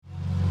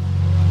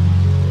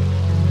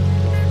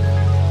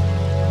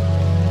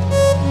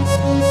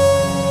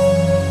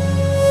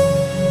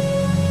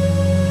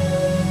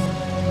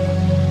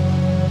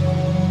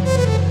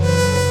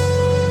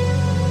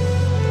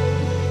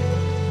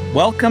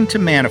Welcome to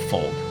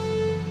Manifold.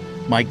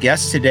 My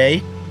guest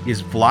today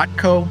is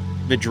Vlatko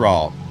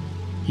Vedral.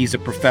 He's a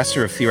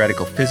professor of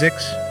theoretical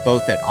physics,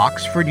 both at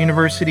Oxford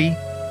University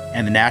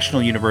and the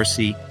National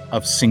University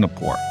of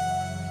Singapore.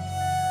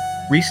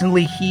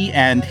 Recently, he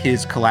and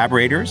his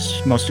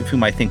collaborators, most of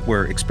whom I think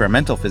were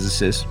experimental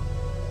physicists,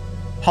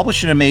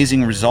 published an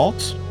amazing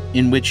result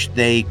in which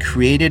they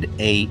created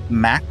a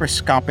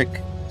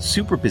macroscopic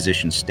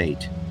superposition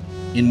state,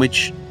 in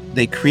which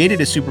they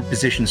created a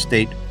superposition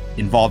state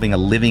involving a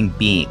living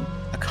being,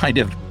 a kind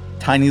of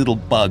tiny little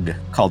bug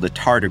called a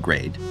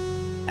tardigrade.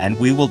 And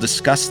we will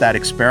discuss that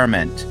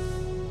experiment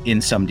in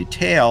some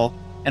detail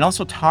and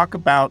also talk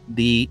about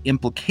the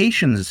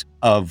implications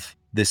of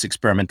this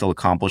experimental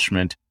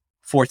accomplishment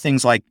for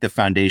things like the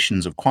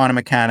foundations of quantum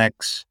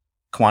mechanics,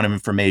 quantum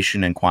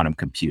information, and quantum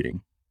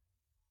computing.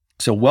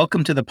 So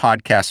welcome to the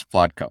podcast,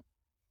 Vlatko.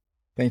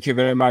 Thank you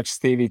very much,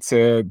 Steve. It's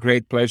a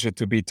great pleasure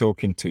to be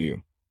talking to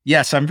you.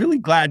 Yes, I'm really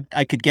glad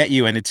I could get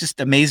you. And it's just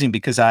amazing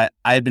because I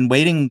had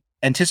been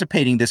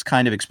anticipating this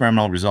kind of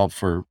experimental result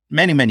for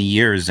many, many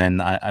years.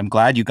 And I'm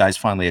glad you guys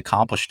finally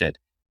accomplished it.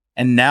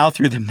 And now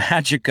through the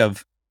magic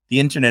of the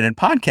internet and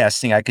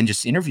podcasting, I can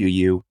just interview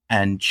you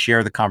and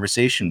share the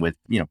conversation with,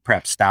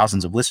 perhaps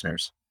thousands of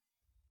listeners.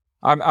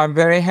 I'm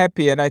very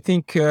happy. And I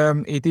think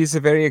it is a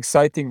very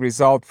exciting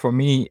result for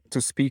me to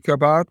speak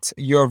about.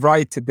 You're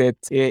right that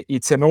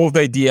it's an old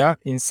idea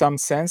in some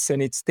sense,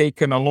 and it's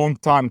taken a long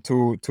time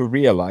to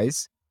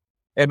realize.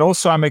 And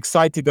also I'm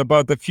excited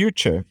about the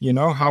future,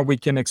 how we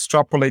can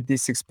extrapolate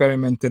this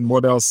experiment and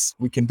what else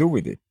we can do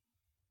with it.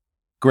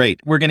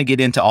 Great. We're going to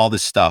get into all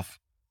this stuff.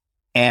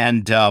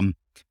 And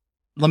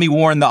let me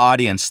warn the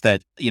audience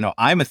that,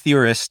 I'm a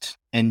theorist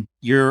and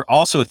you're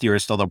also a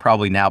theorist, although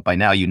probably by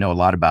now you know a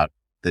lot about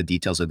the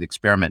details of the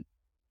experiment.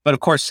 But of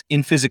course,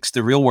 in physics,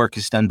 the real work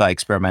is done by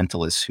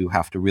experimentalists who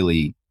have to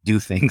really do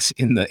things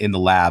in the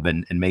lab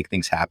and make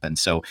things happen.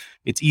 So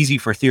it's easy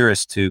for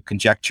theorists to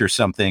conjecture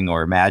something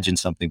or imagine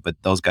something, but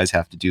those guys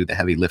have to do the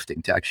heavy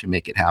lifting to actually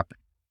make it happen.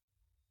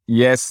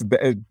 Yes,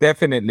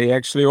 definitely.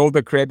 Actually, all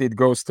the credit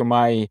goes to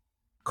my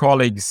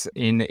colleagues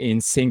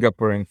in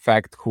Singapore, in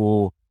fact,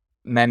 who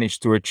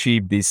managed to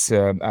achieve this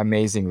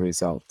amazing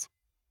result.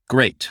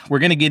 Great. We're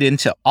going to get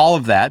into all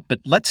of that, but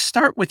let's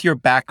start with your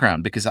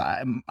background because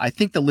I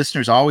think the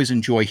listeners always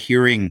enjoy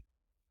hearing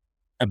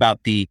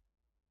about the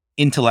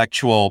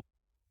intellectual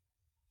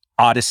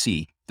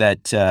odyssey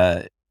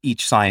that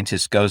each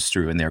scientist goes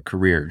through in their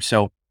career.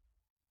 So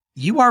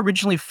you are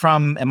originally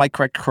from, am I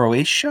correct,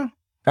 Croatia?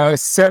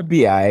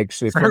 Serbia,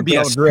 actually.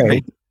 Serbia.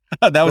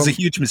 That was a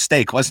huge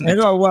mistake, wasn't it?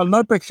 Well,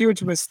 not a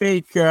huge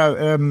mistake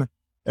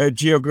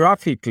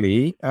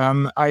geographically.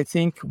 I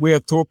think we're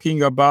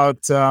talking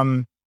about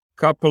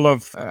couple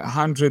of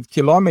 100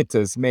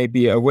 kilometers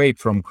maybe away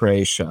from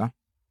Croatia.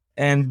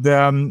 And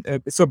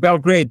so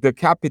Belgrade, the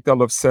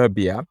capital of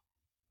Serbia.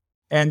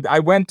 And I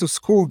went to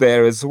school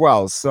there as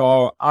well.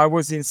 So I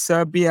was in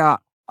Serbia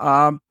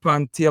up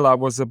until I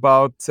was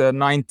about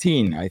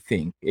 19, I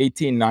think,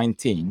 18,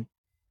 19.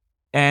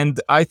 And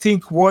I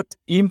think what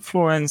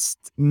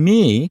influenced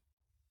me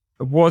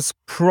was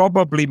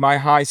probably my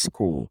high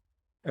school.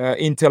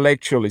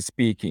 Intellectually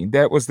speaking,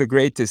 that was the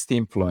greatest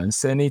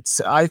influence. And it's,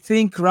 I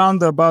think,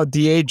 round about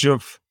the age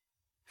of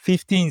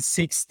 15,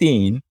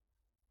 16,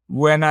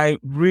 when I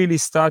really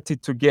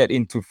started to get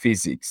into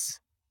physics.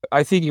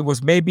 I think it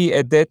was maybe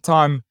at that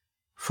time,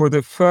 for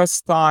the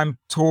first time,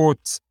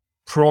 taught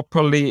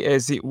properly,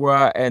 as it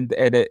were, and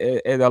at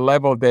a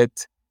level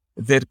that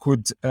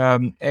could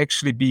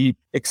actually be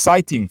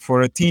exciting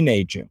for a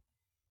teenager.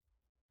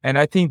 And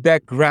I think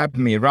that grabbed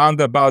me. Round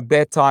about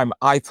that time,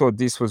 I thought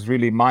this was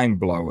really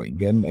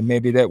mind-blowing. And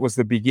maybe that was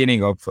the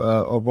beginning of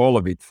all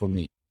of it for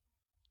me.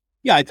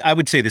 Yeah, I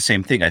would say the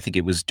same thing. I think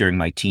it was during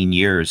my teen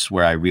years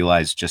where I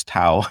realized just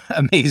how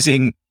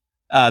amazing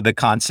the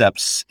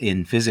concepts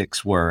in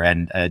physics were.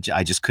 And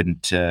I just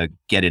couldn't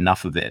get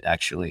enough of it,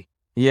 actually.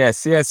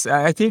 Yes.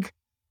 I think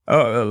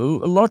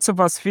lots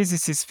of us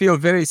physicists feel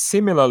very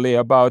similarly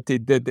about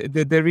it,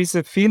 that there is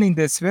a feeling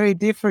that's very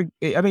different.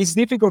 I mean, it's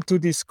difficult to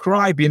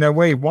describe in a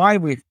way why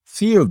we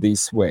feel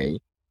this way.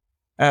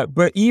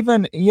 But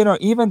even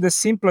the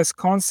simplest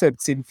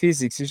concepts in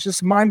physics, it's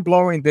just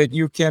mind-blowing that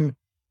you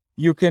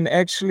can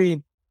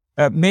actually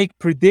make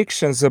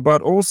predictions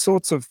about all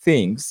sorts of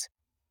things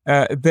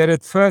that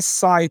at first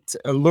sight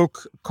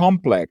look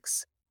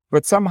complex,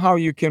 but somehow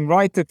you can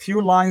write a few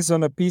lines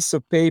on a piece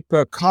of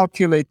paper,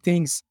 calculate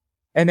things,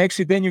 and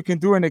actually then you can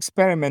do an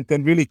experiment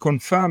and really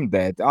confirm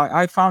that.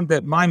 I found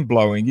that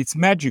mind-blowing. It's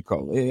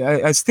magical.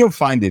 I still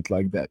find it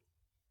like that.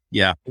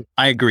 Yeah,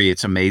 I agree.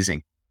 It's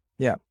amazing.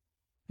 Yeah.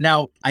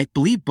 Now, I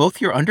believe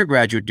both your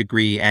undergraduate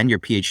degree and your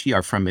PhD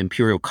are from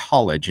Imperial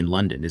College in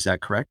London. Is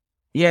that correct?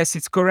 Yes,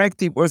 it's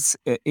correct. It was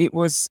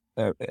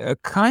a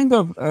kind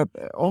of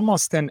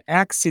almost an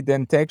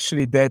accident,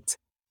 actually, that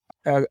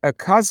a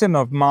cousin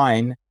of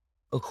mine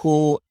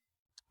who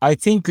I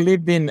think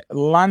lived in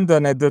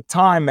London at the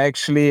time,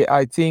 actually,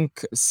 I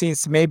think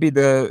since maybe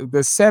the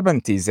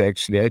 70s,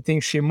 actually. I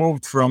think she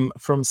moved from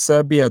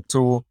Serbia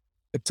to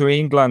to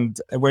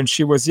England when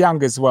she was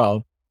young as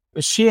well.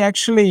 She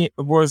actually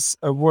was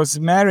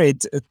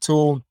married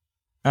to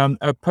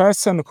a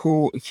person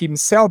who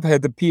himself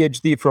had a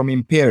PhD from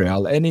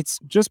Imperial, and it's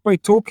just by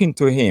talking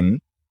to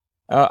him.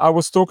 I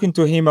was talking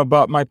to him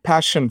about my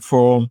passion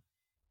for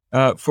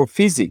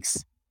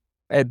physics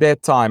at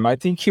that time. I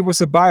think he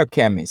was a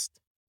biochemist,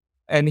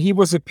 and he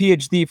was a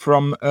PhD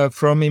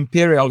from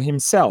Imperial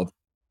himself.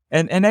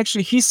 And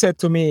actually, he said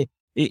to me,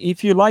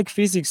 "If you like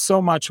physics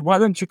so much, why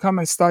don't you come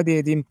and study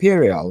at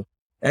Imperial?"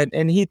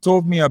 And he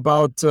told me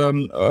about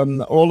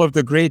all of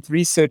the great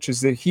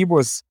researchers that he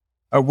was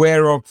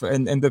aware of,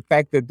 and the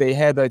fact that they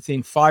had, I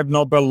think, 5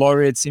 Nobel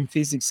laureates in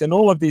physics and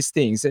all of these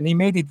things. And he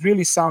made it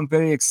really sound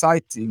very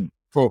exciting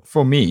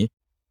for me,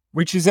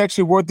 which is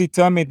actually what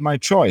determined my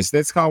choice.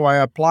 That's how I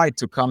applied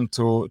to come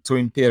to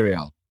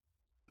Imperial.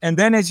 And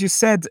then, as you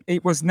said,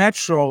 it was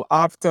natural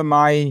after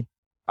my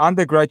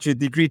undergraduate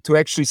degree to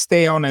actually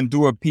stay on and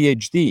do a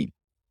PhD.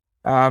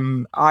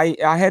 I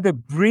had a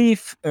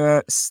brief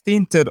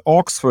stint at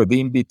Oxford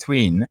in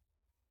between,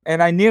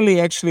 and I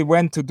nearly actually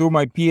went to do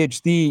my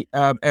PhD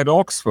at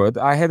Oxford.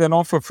 I had an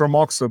offer from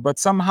Oxford, but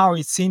somehow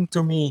it seemed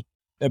to me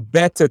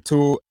better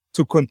to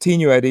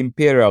continue at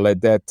Imperial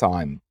at that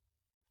time.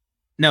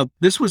 Now,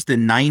 this was the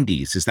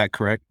 90s, is that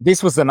correct?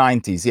 This was the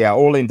 90s, yeah,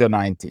 all in the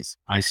 90s.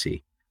 I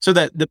see. So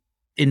that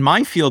in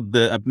my field,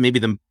 maybe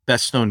the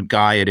best known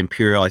guy at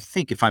Imperial, I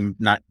think, if I'm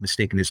not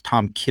mistaken, is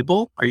Tom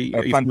Kibble. Are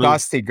you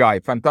fantastic guy.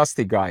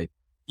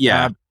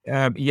 Yeah.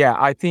 Yeah,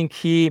 I think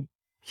he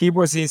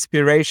was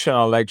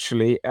inspirational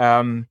actually.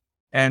 And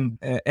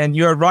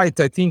you're right.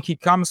 I think he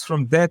comes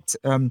from that.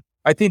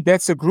 I think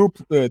that's a group,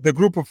 the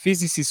group of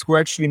physicists who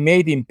actually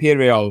made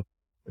Imperial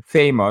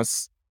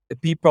famous.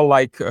 People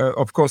like,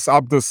 of course,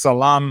 Abdus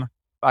Salam.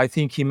 I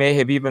think he may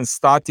have even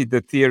started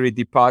the theory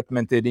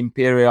department at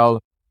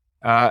Imperial.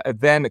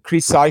 Then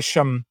Chris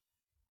Isham,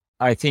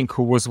 I think,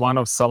 who was one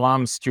of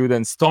Salam's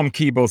students. Tom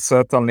Keeble,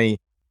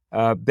 certainly,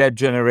 that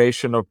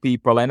generation of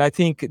people. And I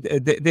think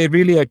they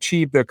really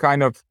achieved a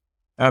kind of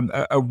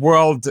a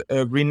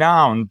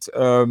world-renowned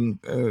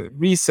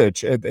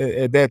research at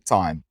that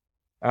time.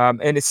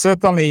 And it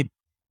certainly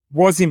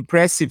was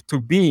impressive to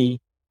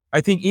be,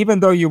 I think, even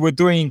though you were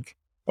doing,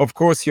 of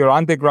course, your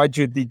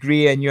undergraduate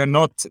degree and you're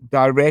not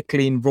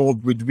directly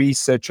involved with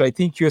research, I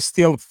think you're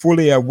still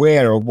fully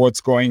aware of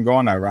what's going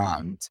on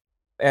around.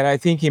 And I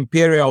think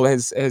Imperial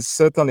has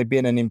certainly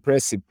been an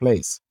impressive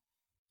place.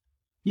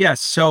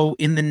 Yes. So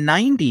in the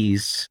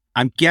 90s,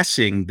 I'm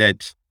guessing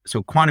that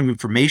quantum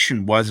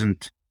information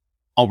wasn't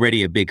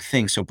already a big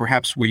thing. So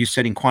perhaps were you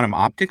studying quantum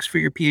optics for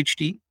your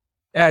PhD?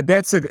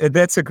 That's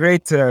a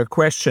great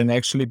question,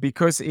 actually,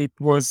 because it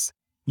was,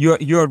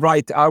 you're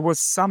right. I was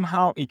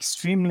somehow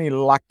extremely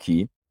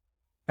lucky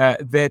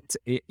that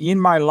in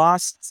my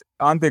last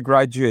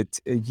undergraduate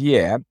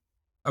year,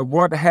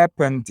 what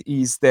happened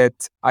is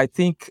that I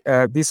think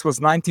this was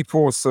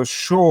 94. So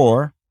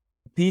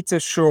Peter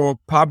Shor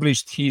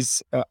published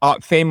his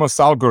famous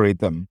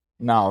algorithm.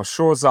 Now,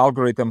 Shor's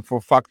algorithm for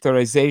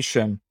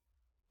factorization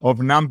of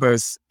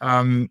numbers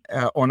on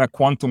a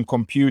quantum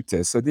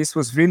computer. So this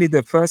was really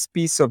the first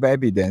piece of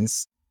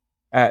evidence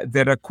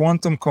that a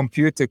quantum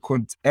computer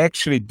could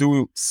actually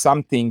do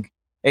something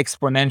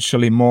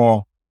exponentially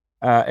more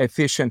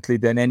efficiently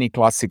than any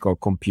classical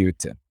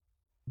computer.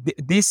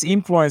 This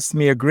influenced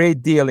me a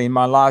great deal in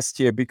my last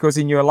year, because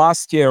in your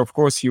last year, of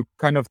course, you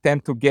kind of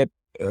tend to get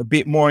a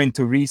bit more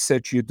into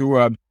research. You do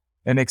an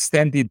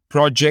extended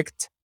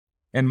project.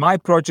 And my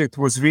project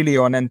was really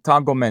on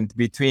entanglement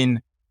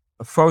between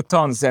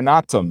photons and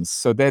atoms.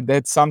 So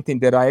that's something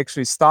that I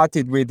actually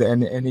started with,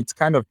 and it's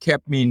kind of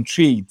kept me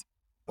intrigued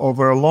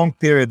over a long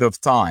period of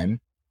time.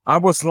 I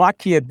was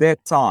lucky at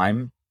that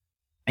time.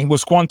 It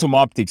was quantum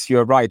optics,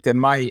 you're right. And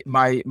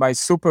my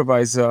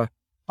supervisor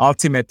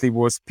ultimately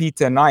was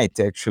Peter Knight,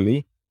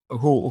 actually,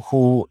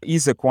 who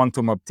is a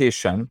quantum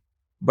optician.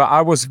 But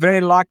I was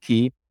very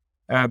lucky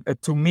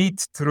to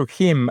meet through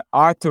him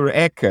Arthur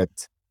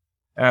Eckert,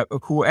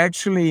 who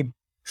actually,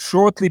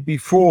 shortly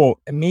before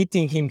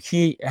meeting him,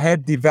 he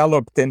had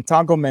developed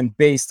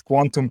entanglement-based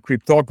quantum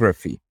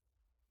cryptography.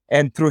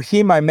 And through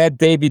him, I met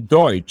David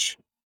Deutsch.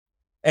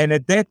 And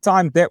at that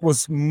time, that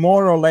was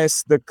more or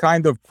less the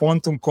kind of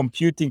quantum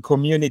computing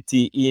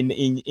community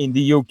in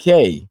the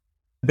UK.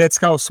 That's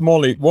how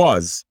small it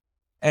was.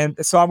 And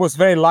so I was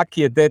very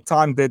lucky at that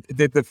time that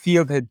the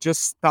field had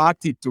just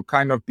started to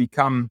kind of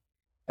become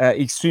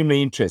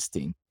extremely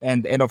interesting.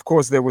 And of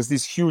course, there was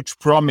this huge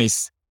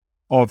promise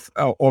of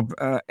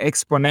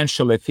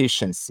exponential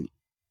efficiency.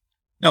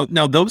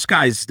 Now, those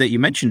guys that you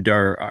mentioned,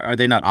 are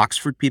they not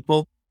Oxford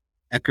people?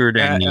 Eckert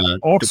and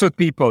Oxford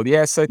people,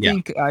 yes.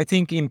 I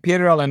think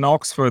Imperial and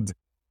Oxford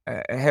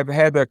have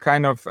had a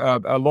kind of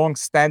a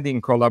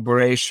long-standing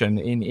collaboration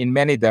in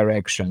many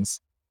directions.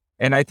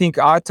 And I think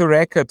Arthur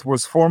Eckert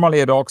was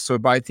formerly at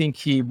Oxford, but I think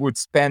he would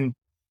spend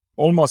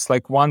almost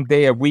like one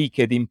day a week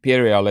at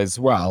Imperial as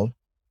well.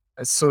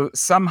 So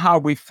somehow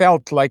we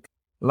felt like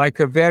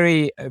a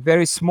very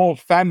small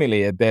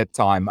family at that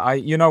time.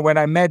 When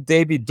I met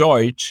David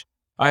Deutsch,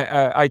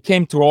 I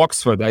came to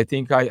Oxford. I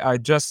think I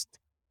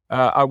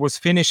was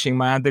finishing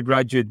my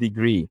undergraduate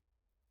degree,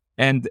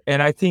 and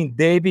I think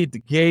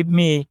David gave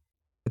me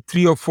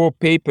 3 or 4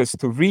 papers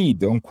to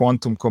read on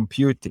quantum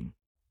computing.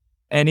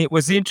 And it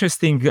was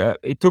interesting.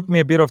 It took me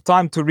a bit of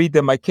time to read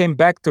them. I came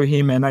back to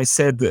him and I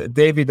said,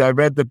 David, I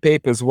read the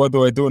papers. What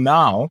do I do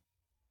now?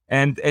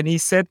 And he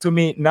said to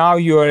me, now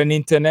you are an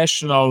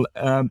international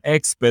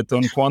expert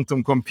on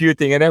quantum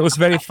computing. And that was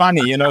very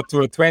funny,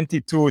 to a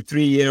 22,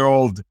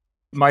 3-year-old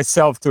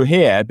myself to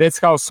hear. That's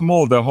how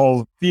small the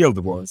whole field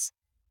was.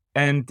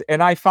 And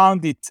I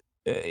found it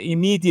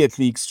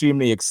immediately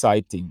extremely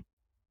exciting.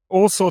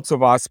 All sorts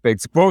of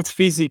aspects, both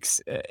physics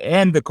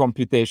and the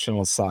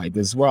computational side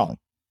as well.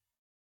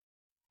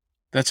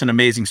 That's an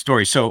amazing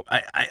story. So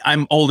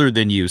I'm older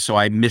than you, so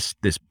I missed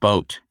this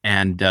boat.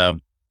 And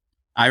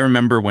I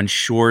remember when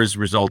Shor's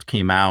result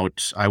came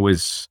out, I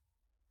was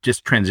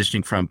just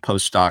transitioning from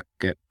postdoc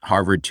at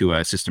Harvard to an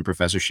assistant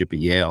professorship at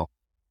Yale.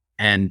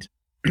 And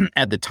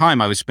at the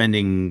time, I was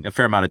spending a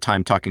fair amount of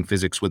time talking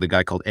physics with a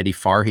guy called Eddie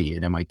Farhi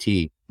at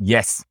MIT.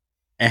 Yes.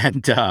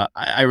 And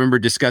I remember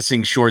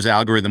discussing Shor's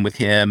algorithm with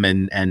him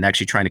and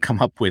actually trying to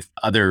come up with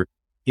other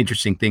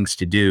interesting things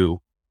to do.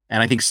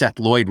 And I think Seth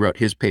Lloyd wrote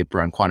his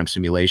paper on quantum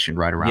simulation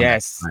right around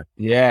that time.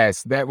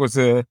 Yes, that was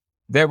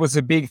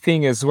a big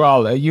thing as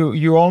well.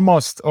 You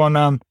almost on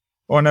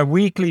a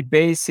weekly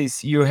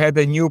basis you had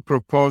a new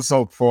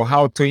proposal for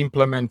how to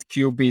implement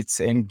qubits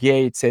and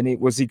gates, and it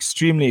was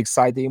extremely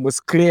exciting. It was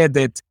clear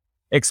that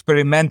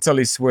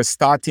experimentalists were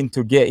starting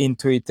to get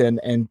into it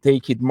and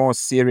take it more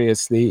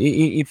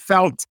seriously. It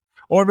felt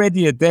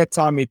already at that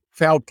time, it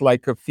felt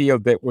like a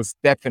field that was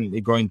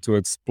definitely going to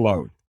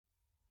explode.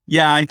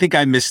 Yeah, I think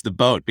I missed the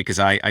boat because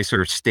I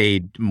sort of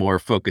stayed more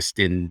focused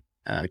in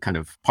kind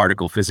of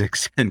particle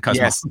physics and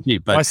cosmology. Yes,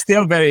 but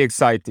still very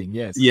exciting,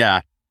 yes.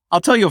 Yeah.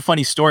 I'll tell you a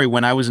funny story.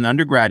 When I was an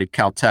undergrad at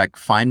Caltech,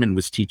 Feynman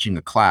was teaching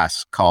a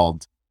class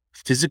called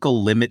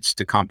Physical Limits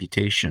to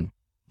Computation.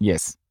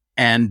 Yes.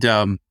 And,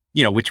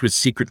 which was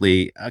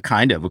secretly a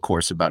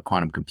course about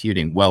quantum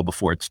computing well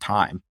before its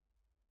time.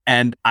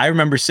 And I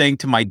remember saying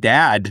to my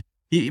dad,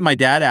 my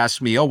dad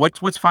asked me, "Oh, what's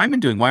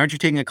Feynman doing? Why aren't you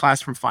taking a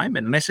class from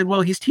Feynman?" And I said,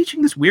 "Well, he's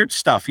teaching this weird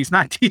stuff. He's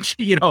not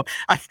teaching,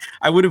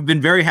 I would have been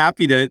very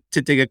happy to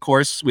take a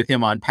course with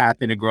him on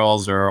path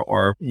integrals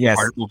or yes.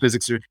 particle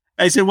physics."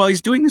 I said, "Well,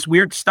 he's doing this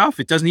weird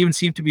stuff. It doesn't even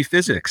seem to be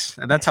physics."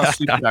 And that's how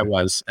stupid I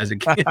was as a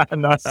kid.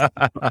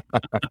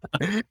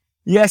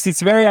 Yes,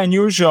 it's very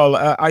unusual.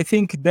 I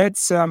think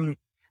that's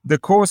the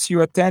course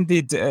you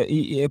attended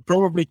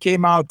probably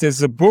came out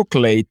as a book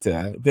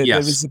later. There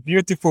is a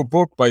beautiful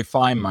book by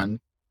Feynman.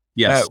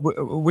 Yes.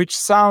 Which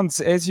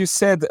sounds, as you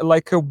said,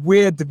 like a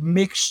weird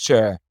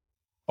mixture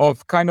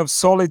of kind of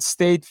solid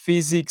state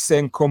physics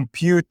and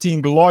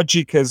computing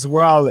logic as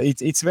well.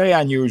 It's very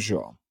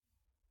unusual.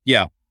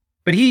 Yeah.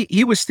 But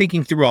he was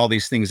thinking through all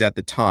these things at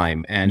the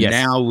time. And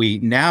now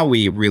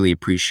we really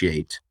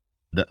appreciate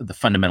the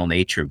fundamental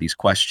nature of these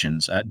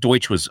questions.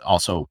 Deutsch was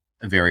also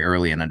very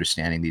early in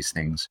understanding these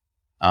things.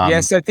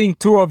 Yes, I think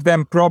 2 of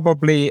them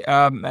probably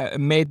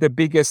made the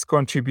biggest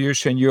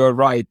contribution. You're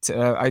right.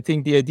 I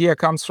think the idea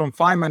comes from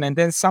Feynman, and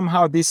then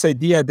somehow this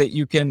idea that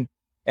you can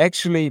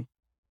actually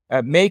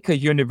make a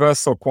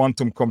universal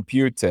quantum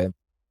computer,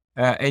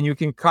 and you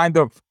can kind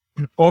of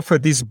offer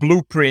this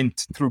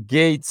blueprint through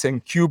gates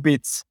and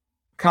qubits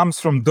comes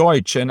from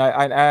Deutsch. And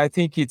I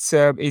think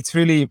it's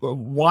really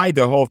why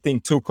the whole thing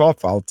took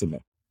off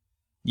ultimately.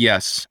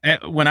 Yes.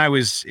 When I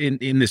was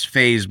in this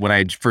phase, when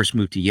I first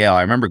moved to Yale,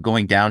 I remember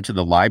going down to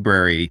the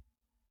library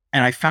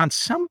and I found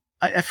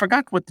I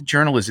forgot what the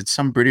journal is. It's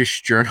some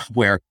British journal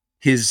where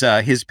his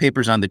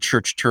papers on the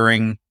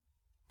Church-Turing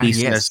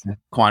thesis,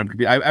 quantum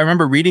computing. I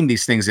remember reading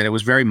these things and it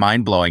was very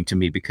mind-blowing to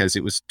me because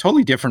it was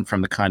totally different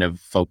from the kind of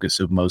focus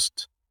of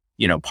most,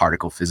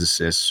 particle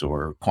physicists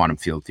or quantum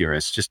field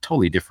theorists, just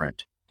totally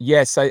different.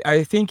 Yes,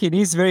 I think it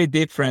is very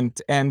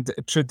different. And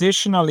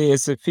traditionally,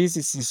 as a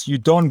physicist, you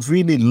don't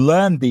really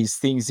learn these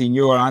things in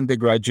your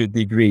undergraduate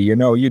degree.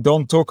 You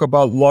don't talk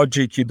about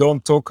logic, you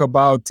don't talk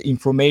about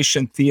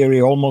information theory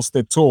almost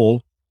at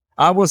all.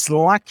 I was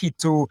lucky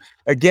to,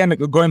 again,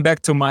 going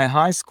back to my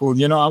high school,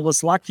 I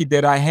was lucky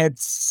that I had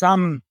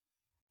some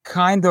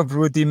kind of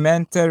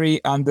rudimentary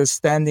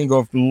understanding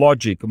of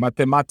logic,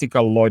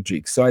 mathematical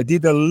logic. So I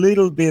did a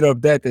little bit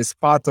of that as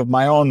part of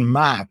my own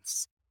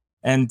maths.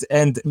 And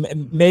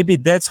maybe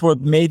that's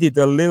what made it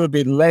a little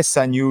bit less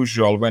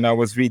unusual when I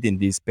was reading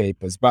these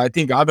papers. But I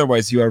think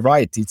otherwise you are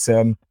right.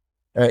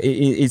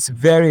 It's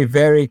very,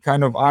 very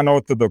kind of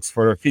unorthodox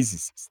for a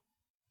physicist.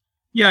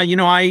 Yeah,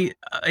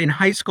 in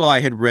high school I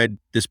had read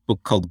this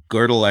book called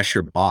Gödel,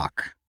 Escher,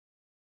 Bach.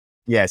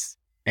 Yes.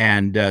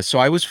 And so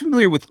I was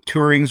familiar with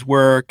Turing's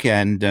work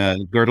and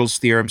Gödel's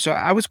theorem. So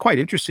I was quite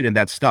interested in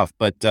that stuff.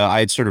 But I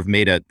had sort of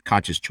made a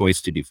conscious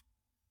choice to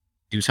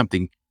do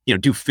something,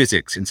 do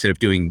physics instead of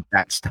doing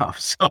that stuff.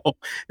 So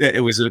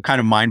it was kind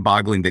of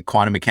mind-boggling that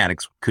quantum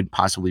mechanics could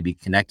possibly be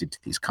connected to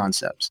these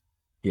concepts.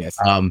 Yes.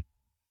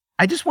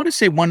 I just want to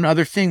say one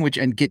other thing,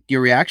 and get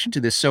your reaction to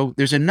this. So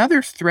there's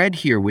another thread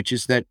here, which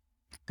is that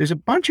there's a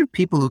bunch of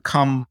people who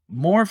come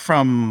more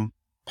from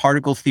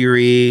particle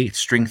theory,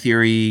 string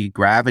theory,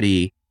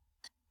 gravity,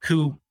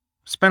 who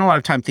spend a lot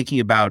of time thinking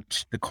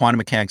about the quantum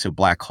mechanics of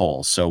black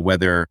holes. So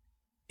whether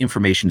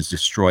information is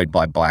destroyed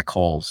by black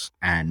holes,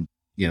 and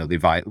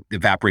the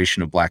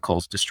evaporation of black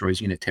holes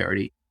destroys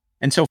unitarity.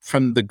 And so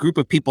from the group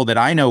of people that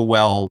I know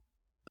well,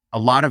 a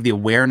lot of the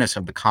awareness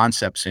of the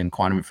concepts in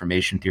quantum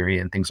information theory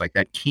and things like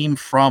that came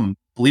from,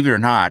 believe it or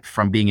not,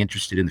 from being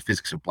interested in the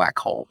physics of black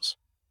holes.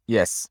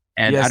 Yes.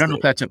 And yes. I don't know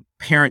if that's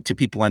apparent to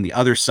people on the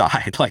other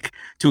side, like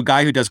to a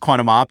guy who does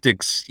quantum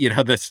optics,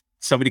 that's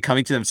somebody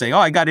coming to them saying, "Oh,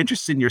 I got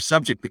interested in your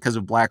subject because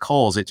of black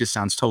holes." It just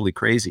sounds totally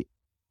crazy.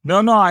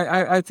 No,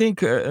 I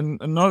think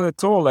not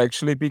at all,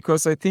 actually,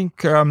 because I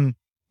think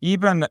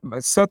even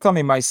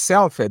certainly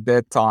myself at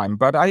that time,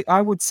 but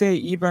I would say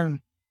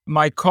even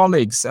my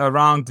colleagues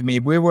around me,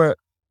 we were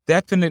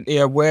definitely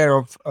aware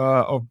of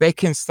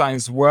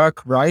Bekenstein's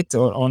work, right,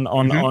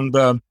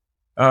 on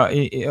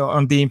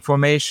the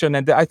information,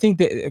 and I think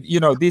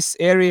that this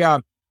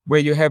area where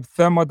you have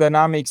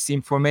thermodynamics,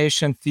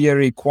 information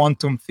theory,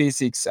 quantum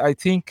physics, I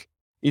think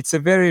it's a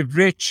very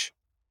rich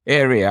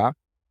area.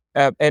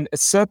 And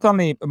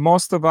certainly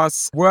most of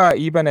us were,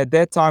 even at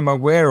that time,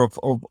 aware of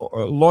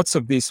lots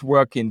of this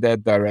work in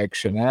that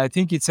direction. And I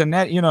think it's a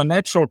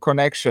natural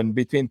connection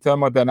between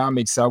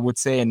thermodynamics, I would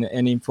say,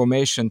 and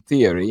information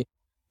theory.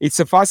 It's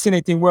a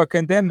fascinating work.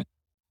 And then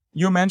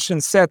you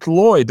mentioned Seth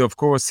Lloyd, of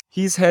course.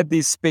 He's had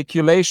these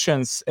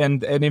speculations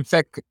and in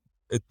fact,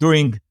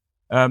 doing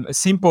a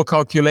simple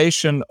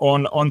calculation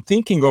on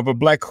thinking of a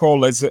black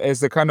hole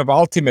as a kind of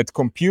ultimate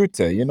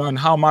computer, and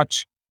how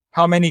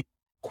many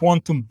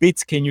quantum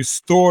bits can you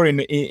store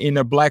in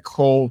a black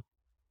hole,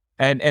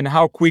 and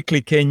how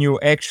quickly can you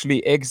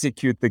actually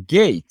execute the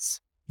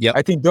gates? Yeah,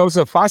 I think those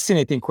are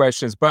fascinating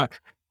questions, but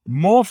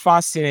more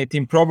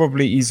fascinating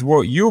probably is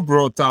what you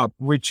brought up,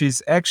 which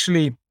is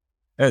actually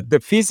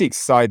the physics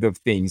side of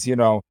things.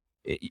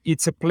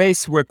 It's a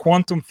place where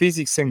quantum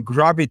physics and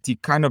gravity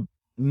kind of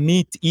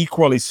meet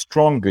equally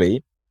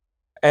strongly.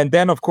 And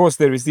then, of course,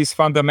 there is this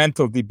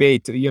fundamental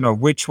debate,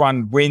 which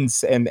one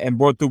wins and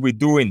what do we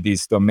do in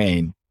this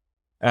domain?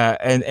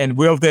 And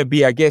will there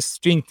be, I guess,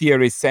 string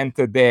theory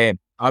center there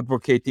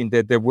advocating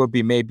that there will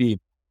be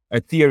maybe a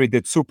theory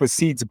that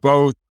supersedes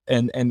both,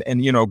 and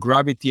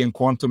gravity and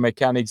quantum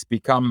mechanics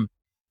become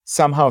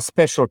somehow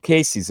special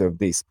cases of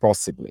this,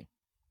 possibly.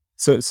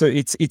 So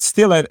it's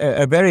still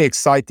a very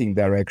exciting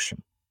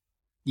direction.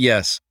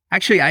 Yes.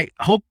 Actually, I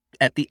hope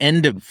at the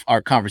end of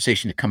our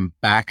conversation to come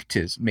back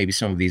to maybe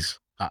some of these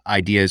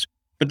ideas,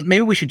 but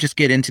maybe we should just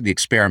get into the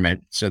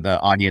experiment so the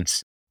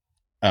audience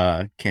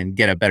can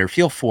get a better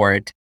feel for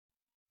it.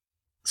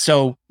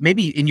 So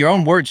maybe in your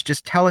own words,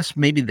 just tell us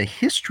maybe the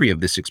history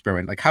of this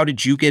experiment. Like, how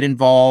did you get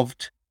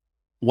involved?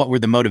 What were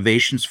the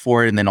motivations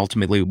for it? And then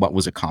ultimately what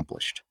was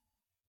accomplished?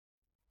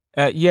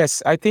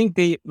 Yes, I think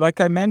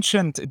like I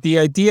mentioned, the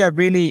idea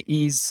really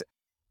is,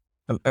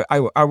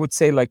 I would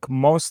say, like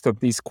most of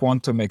these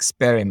quantum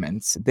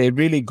experiments, they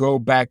really go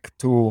back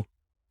to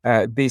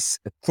this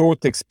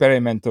thought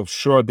experiment of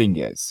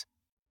Schrödinger's.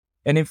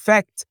 And in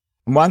fact,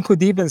 one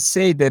could even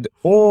say that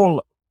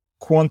all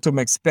quantum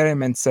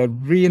experiments are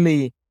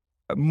really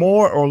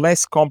more or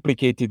less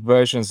complicated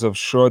versions of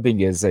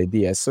Schrödinger's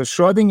idea. So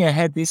Schrödinger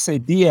had this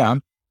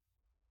idea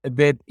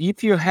that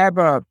if you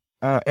have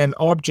an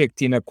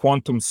object in a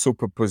quantum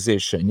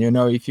superposition,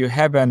 if you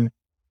have an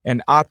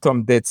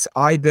atom that's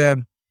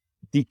either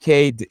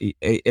decayed,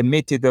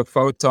 emitted a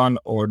photon,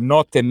 or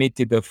not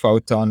emitted a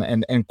photon,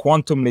 and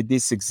quantumly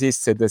this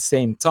exists at the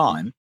same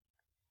time,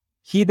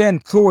 he then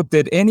thought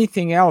that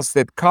anything else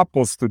that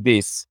couples to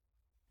this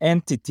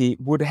entity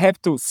would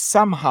have to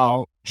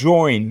somehow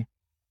join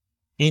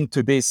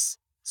into this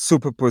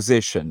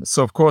superposition.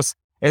 So, of course,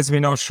 as we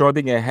know,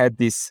 Schrödinger had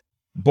this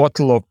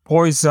bottle of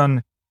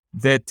poison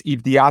that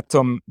if the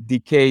atom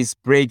decays,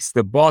 breaks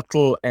the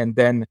bottle, and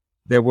then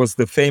there was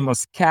the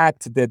famous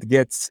cat that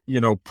gets,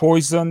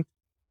 poisoned.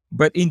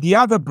 But in the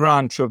other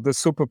branch of the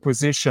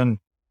superposition,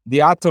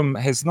 the atom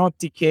has not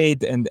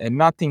decayed and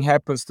nothing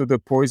happens to the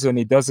poison.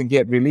 It doesn't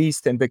get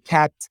released, and the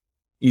cat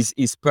is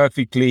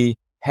perfectly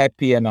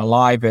happy and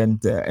alive,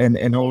 and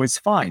all is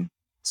fine.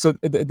 So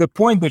the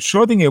point that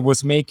Schrödinger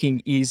was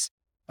making is,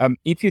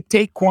 if you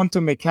take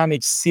quantum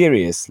mechanics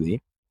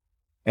seriously,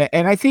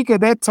 and I think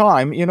at that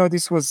time,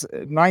 this was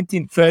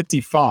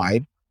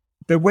 1935,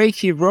 the way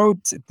he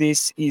wrote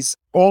this is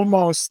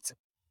almost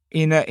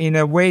in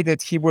a way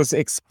that he was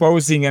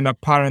exposing an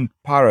apparent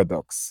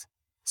paradox.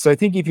 So I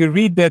think if you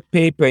read that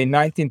paper in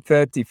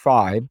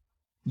 1935,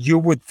 you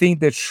would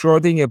think that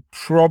Schrödinger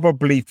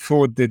probably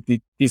thought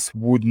that this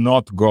would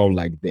not go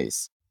like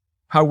this.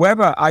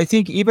 However, I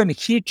think even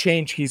he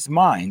changed his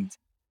mind.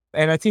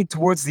 And I think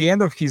towards the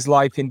end of his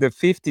life in the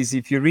 50s,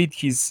 if you read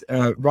his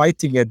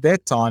writing at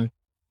that time,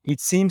 it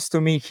seems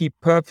to me he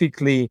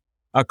perfectly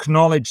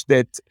acknowledged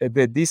that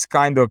this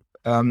kind of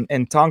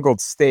entangled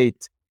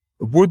state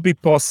would be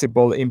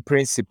possible in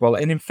principle.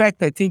 And in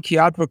fact, I think he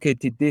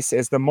advocated this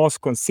as the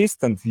most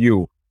consistent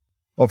view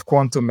of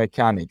quantum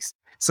mechanics.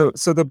 So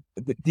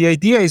the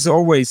idea is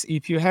always,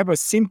 if you have a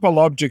simple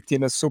object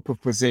in a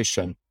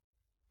superposition,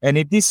 and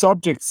if this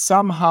object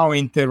somehow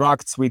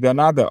interacts with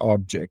another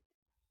object,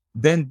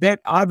 then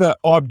that other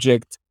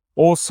object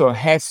also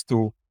has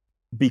to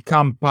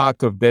become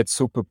part of that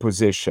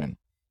superposition.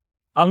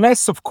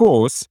 Unless, of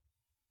course,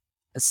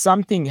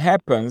 something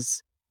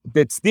happens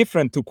that's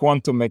different to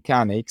quantum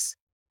mechanics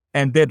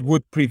and that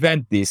would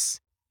prevent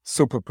this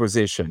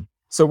superposition.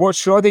 So what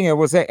Schrödinger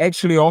was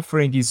actually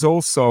offering is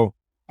also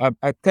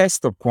a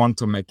test of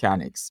quantum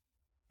mechanics,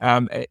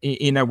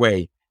 in a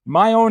way.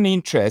 My own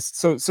interest,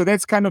 so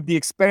that's kind of the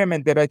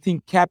experiment that I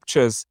think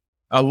captures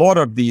a lot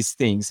of these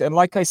things. And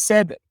like I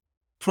said,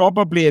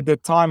 probably at the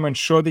time when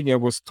Schrödinger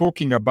was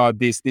talking about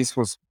this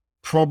was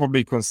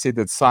probably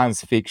considered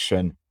science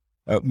fiction,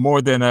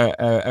 more than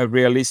a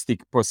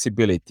realistic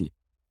possibility.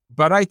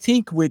 But I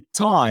think with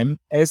time,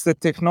 as the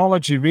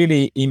technology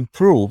really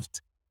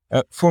improved,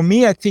 for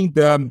me, I think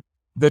the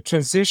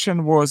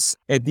transition was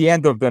at the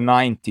end of the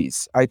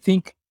 90s. I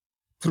think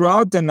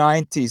throughout the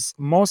 90s,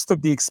 most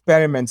of the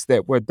experiments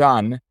that were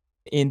done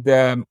in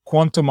the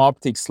quantum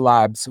optics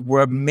labs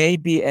were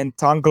maybe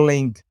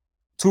entangling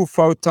two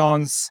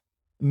photons,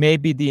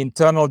 maybe the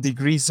internal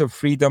degrees of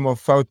freedom of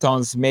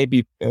photons,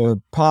 maybe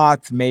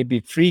path, maybe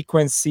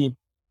frequency.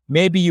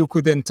 Maybe you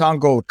could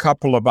entangle a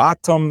couple of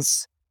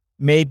atoms.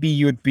 Maybe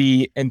you'd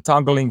be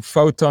entangling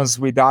photons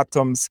with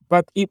atoms,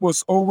 but it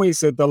was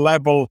always at the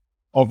level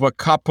of a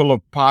couple of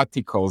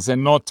particles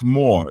and not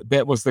more.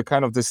 That was the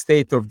kind of the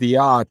state of the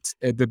art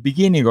at the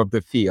beginning of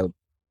the field.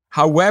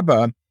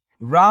 However,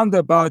 round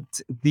about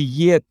the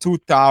year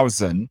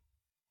 2000,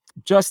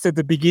 just at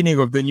the beginning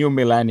of the new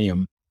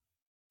millennium,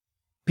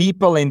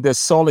 people in the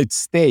solid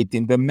state,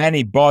 in the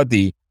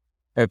many-body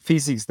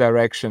physics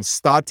direction,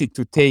 started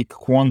to take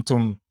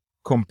quantum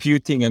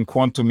computing and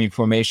quantum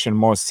information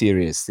more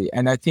seriously.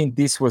 And I think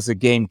this was a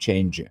game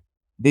changer.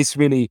 This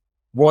really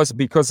was,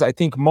 because I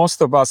think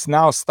most of us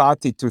now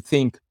started to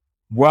think,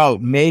 well,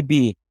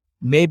 maybe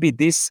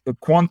this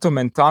quantum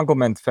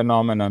entanglement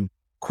phenomenon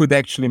could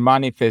actually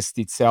manifest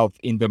itself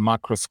in the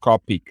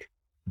macroscopic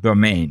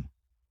domain.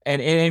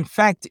 And in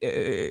fact,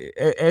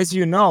 as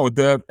you know,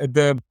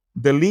 the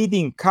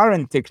leading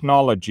current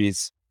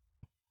technologies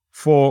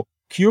for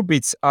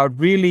qubits are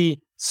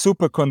really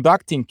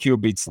superconducting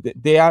qubits.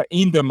 They are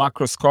in the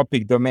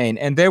macroscopic domain,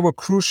 and they were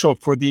crucial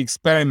for the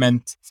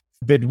experiment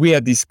that we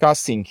are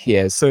discussing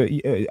here. So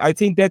I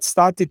think that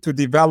started to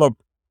develop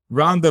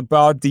round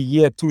about the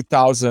year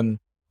 2000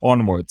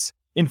 onwards.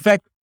 In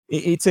fact,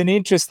 it's an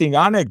interesting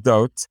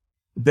anecdote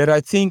that I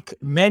think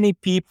many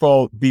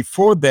people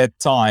before that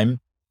time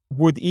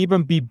would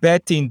even be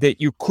betting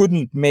that you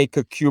couldn't make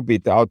a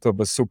qubit out of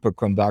a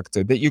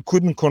superconductor, that you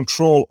couldn't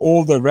control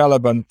all the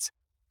relevant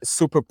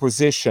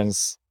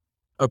superpositions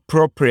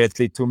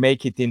appropriately to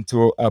make it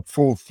into a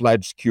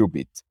full-fledged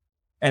qubit.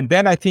 And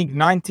then I think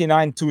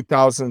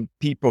 2000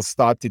 people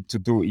started to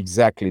do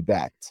exactly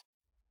that.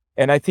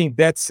 And I think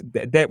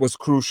that was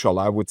crucial,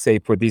 I would say,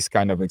 for this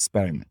kind of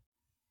experiment.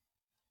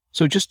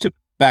 So just to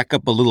back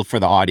up a little for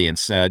the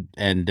audience, and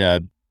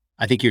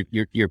I think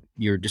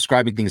you're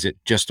describing things at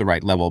just the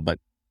right level, but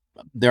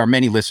there are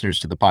many listeners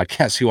to the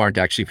podcast who aren't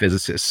actually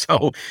physicists.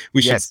 So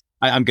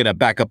I'm going to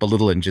back up a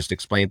little and just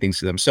explain things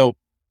to them. So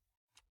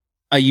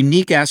a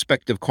unique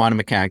aspect of quantum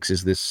mechanics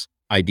is this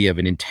idea of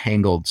an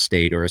entangled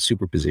state or a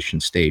superposition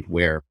state,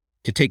 where,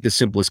 to take the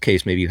simplest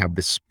case, maybe you have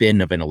the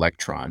spin of an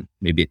electron.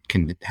 Maybe it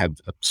can have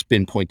a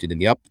spin pointed in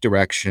the up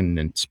direction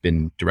and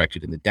spin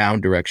directed in the down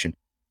direction.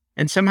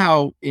 And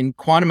somehow in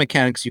quantum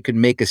mechanics, you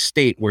can make a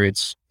state where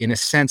it's, in a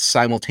sense,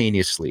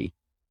 simultaneously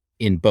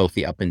in both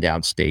the up and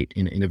down state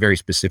in a very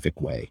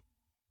specific way.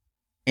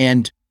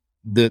 And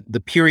the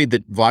period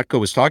that Vlatko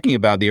was talking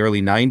about, the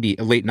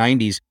late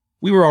 90s,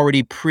 we were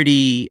already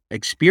pretty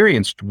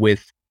experienced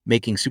with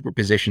making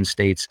superposition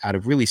states out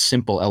of really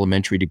simple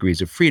elementary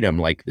degrees of freedom,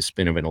 like the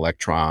spin of an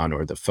electron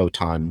or the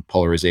photon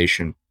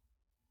polarization.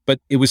 But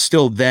it was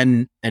still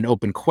then an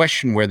open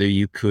question whether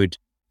you could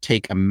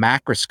take a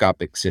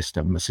macroscopic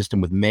system, a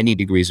system with many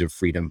degrees of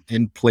freedom,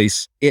 and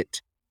place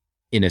it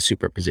in a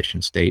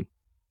superposition state.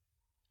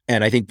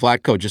 And I think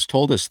Vlatko just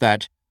told us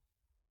that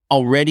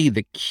already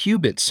the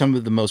qubits, some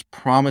of the most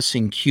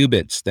promising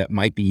qubits that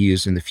might be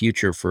used in the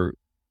future for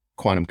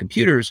quantum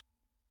computers,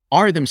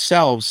 are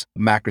themselves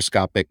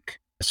macroscopic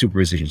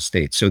superposition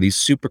states. So these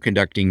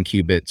superconducting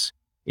qubits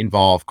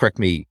involve, correct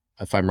me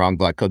if I'm wrong,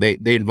 Vlatko,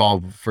 they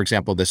involve, for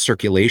example, the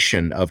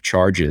circulation of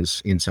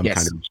charges in some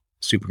kind of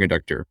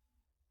superconductor.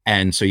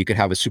 And so you could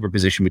have a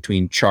superposition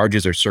between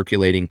charges are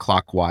circulating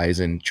clockwise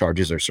and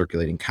charges are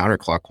circulating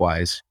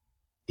counterclockwise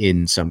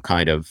in some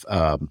kind of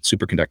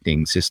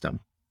superconducting system.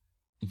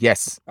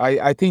 Yes,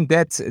 I think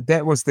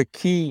that was the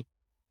key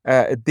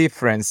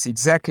difference,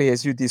 exactly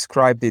as you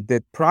described it,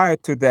 that prior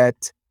to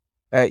that,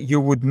 you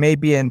would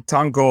maybe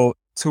entangle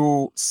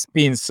two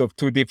spins of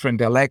two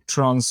different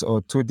electrons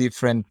or two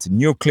different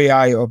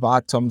nuclei of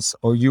atoms,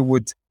 or you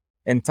would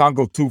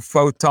entangle two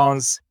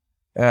photons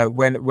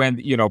when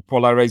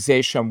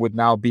polarization would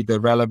now be the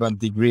relevant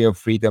degree of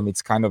freedom.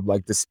 It's kind of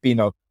like the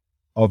spin of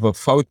of a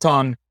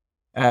photon,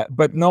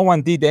 but no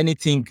one did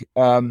anything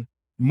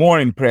more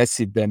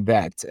impressive than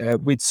that.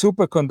 With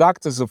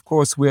superconductors, of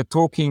course, we're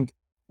talking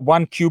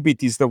 1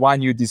 qubit is the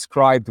one you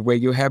described, where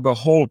you have a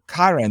whole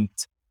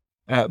current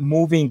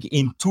moving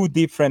in 2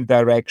 different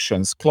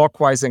directions,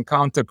 clockwise and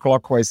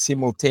counterclockwise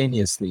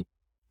simultaneously.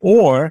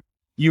 Or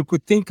you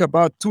could think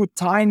about 2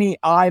 tiny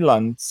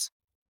islands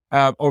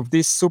of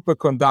this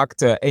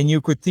superconductor, and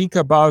you could think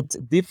about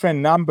different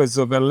numbers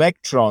of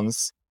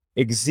electrons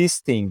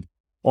existing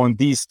on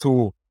these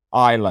 2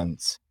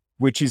 islands,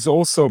 which is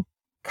also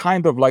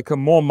kind of like a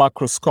more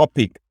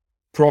macroscopic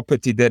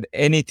property than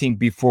anything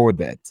before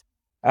that.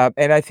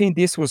 And I think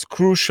this was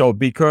crucial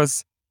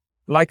because,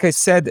 like I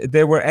said,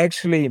 there were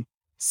actually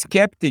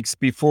skeptics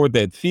before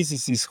that,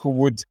 physicists who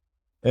would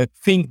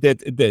think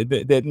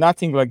that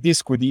nothing like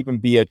this could even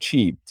be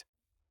achieved.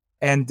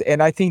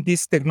 And I think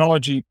this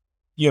technology,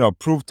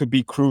 proved to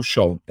be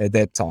crucial at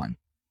that time.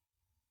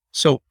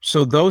 So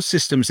those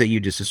systems that you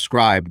just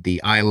described,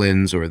 the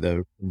islands or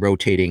the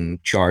rotating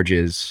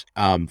charges,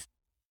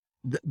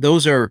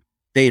 they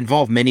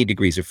involve many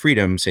degrees of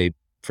freedom, say,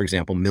 for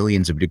example,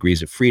 millions of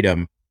degrees of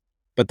freedom,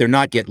 but they're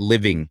not yet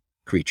living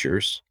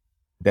creatures.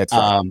 That's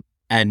right.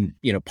 And,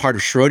 part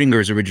of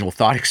Schrodinger's original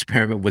thought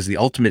experiment was the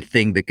ultimate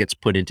thing that gets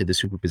put into the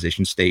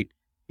superposition state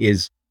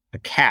is a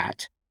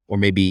cat, or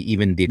maybe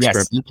even the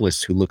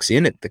experimentalist who looks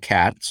in at the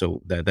cat.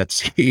 So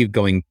that's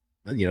going,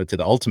 to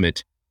the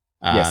ultimate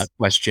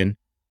question.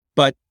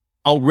 But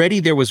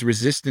already there was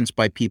resistance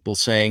by people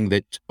saying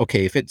that,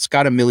 okay, if it's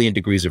got 1 million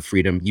degrees of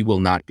freedom, you will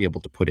not be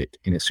able to put it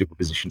in a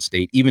superposition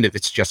state, even if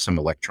it's just some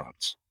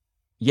electrons.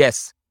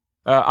 Yes.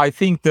 I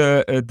think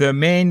the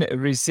main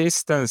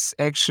resistance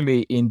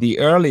actually in the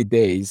early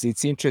days,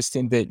 it's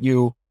interesting that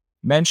you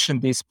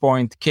mentioned this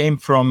point, came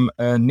from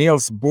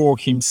Niels Bohr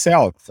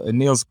himself.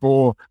 Niels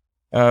Bohr,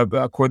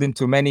 according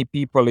to many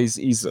people,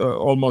 is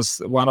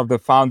almost one of the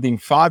founding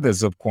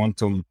fathers of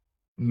quantum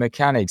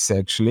mechanics,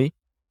 actually.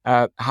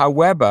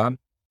 However,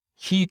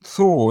 he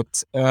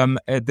thought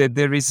that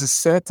there is a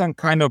certain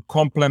kind of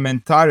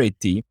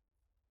complementarity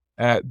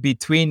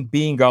between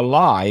being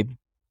alive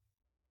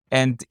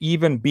and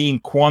even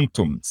being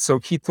quantum. So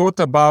he thought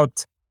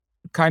about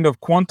kind of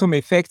quantum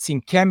effects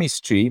in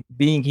chemistry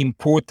being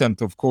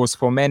important, of course,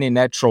 for many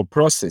natural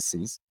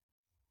processes.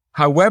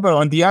 However,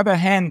 on the other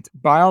hand,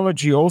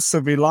 biology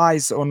also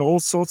relies on all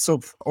sorts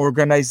of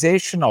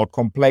organizational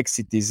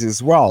complexities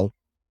as well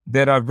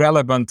that are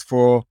relevant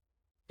for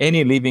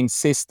any living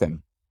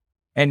system.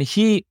 And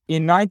he,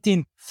 in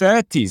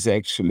 1930s,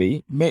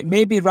 actually,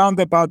 maybe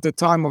around about the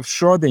time of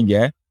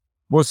Schrödinger,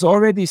 was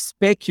already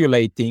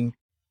speculating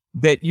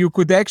that you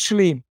could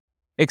actually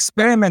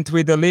experiment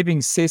with a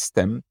living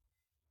system,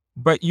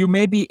 but you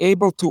may be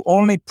able to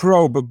only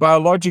probe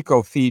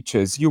biological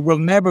features. You will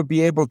never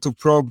be able to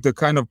probe the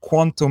kind of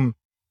quantum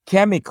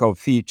chemical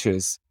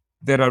features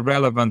that are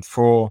relevant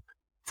for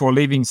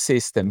living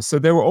systems. So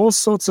there were all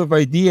sorts of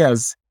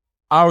ideas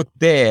out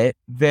there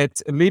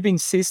that living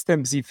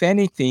systems, if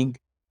anything,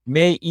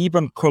 may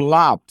even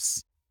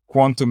collapse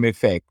quantum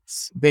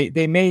effects.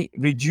 They may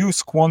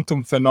reduce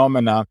quantum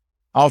phenomena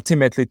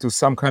ultimately to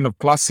some kind of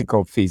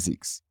classical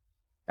physics.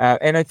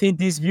 And I think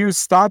these views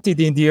started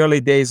in the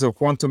early days of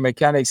quantum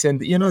mechanics, and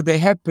they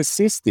have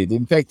persisted.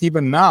 In fact,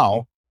 even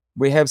now,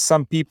 we have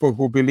some people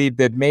who believe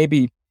that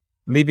maybe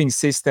living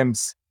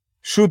systems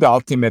should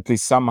ultimately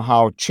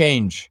somehow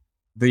change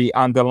the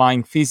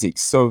underlying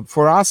physics. So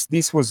for us,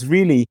 this was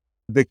really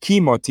the key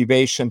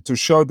motivation to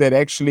show that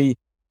actually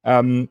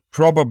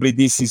probably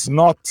this is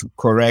not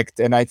correct.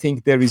 And I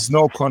think there is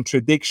no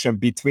contradiction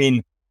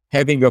between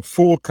having a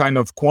full kind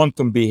of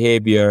quantum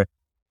behavior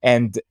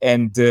and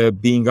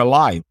being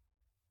alive.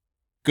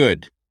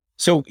 Good.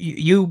 So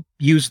you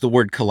use the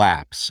word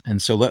collapse.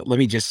 And so let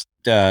me just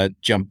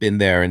jump in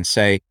there and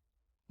say,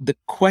 the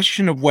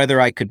question of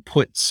whether I could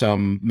put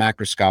some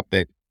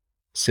macroscopic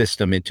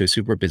system into a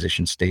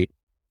superposition state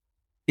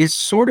is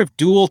sort of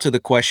dual to the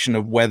question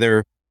of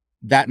whether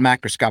that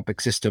macroscopic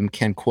system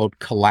can, quote,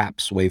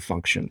 collapse wave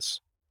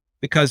functions.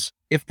 Because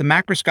if the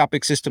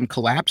macroscopic system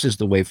collapses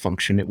the wave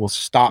function, it will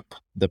stop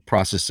the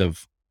process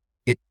of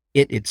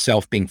it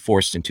itself being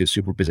forced into a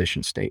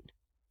superposition state.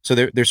 So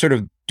they're sort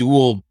of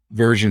dual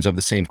versions of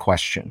the same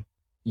question,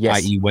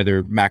 i.e.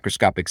 whether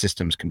macroscopic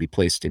systems can be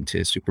placed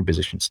into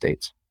superposition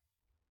states.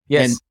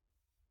 Yes.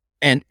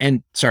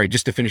 And sorry,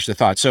 just to finish the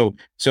thought. So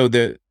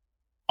the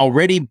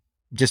already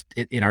just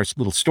in our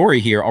little story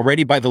here,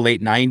 already by the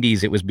late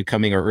 90s, it was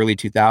becoming, or early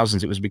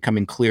 2000s, it was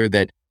becoming clear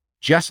that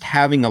just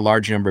having a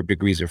large number of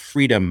degrees of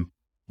freedom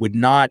would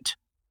not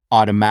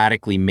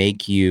automatically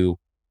make you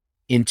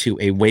into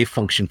a wave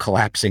function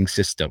collapsing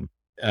system.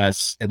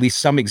 At least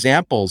some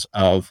examples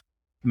of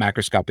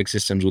macroscopic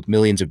systems with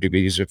millions of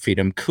degrees of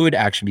freedom could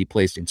actually be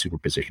placed in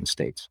superposition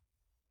states.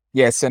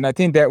 Yes, and I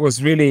think that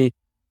was really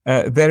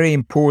very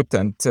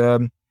important.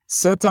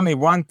 Certainly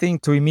one thing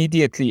to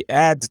immediately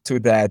add to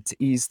that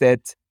is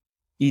that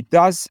it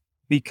does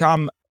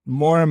become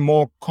more and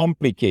more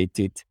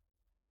complicated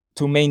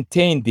to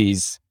maintain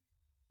these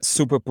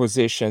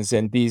superpositions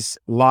and these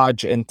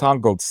large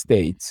entangled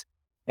states.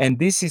 And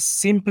this is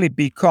simply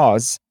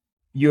because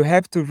you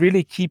have to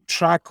really keep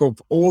track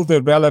of all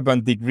the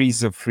relevant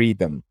degrees of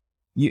freedom.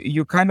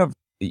 You kind of,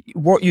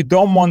 what you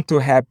don't want to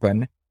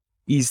happen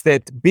is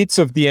that bits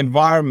of the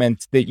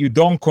environment that you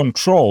don't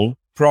control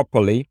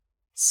properly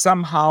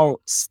somehow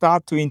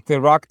start to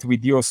interact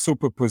with your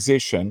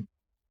superposition,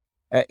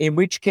 in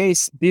which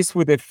case this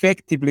would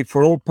effectively,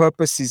 for all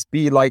purposes,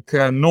 be like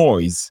a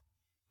noise,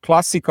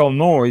 classical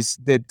noise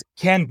that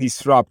can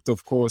disrupt,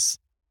 of course,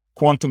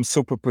 quantum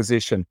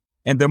superposition.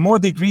 And the more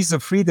degrees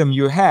of freedom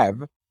you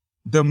have,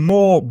 the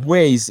more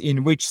ways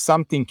in which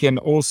something can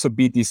also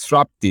be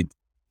disrupted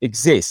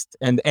exist.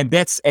 And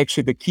that's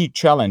actually the key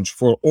challenge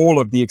for all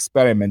of the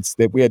experiments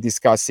that we are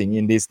discussing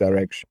in this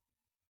direction.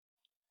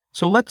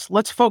 So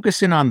let's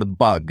focus in on the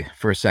bug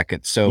for a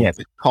second. So Yes.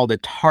 it's called a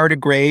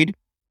tardigrade,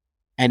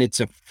 and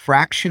it's a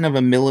fraction of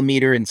a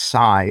millimeter in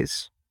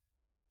size,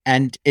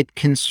 and it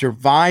can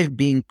survive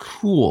being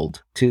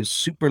cooled to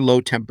super low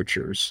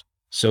temperatures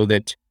so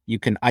that you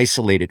can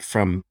isolate it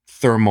from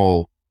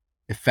thermal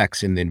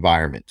effects in the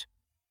environment.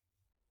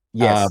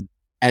 Yes.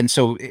 And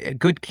so a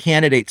good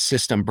candidate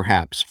system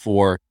perhaps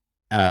for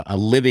a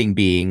living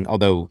being,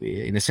 although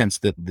in a sense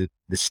the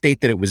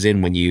state that it was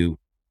in when you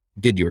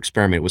did your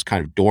experiment was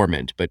kind of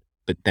dormant, but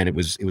then it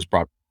was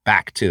brought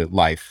back to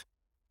life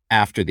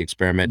after the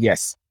experiment.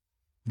 Yes.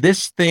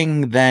 This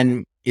thing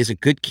then is a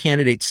good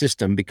candidate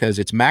system because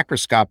it's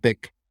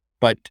macroscopic,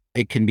 but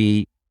it can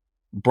be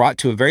brought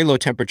to a very low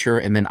temperature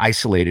and then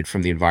isolated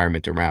from the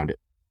environment around it.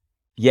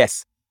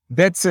 Yes.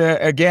 That's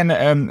again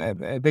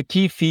the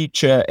key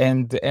feature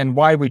and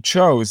why we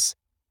chose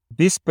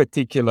this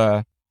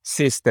particular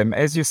system.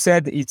 As you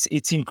said,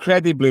 it's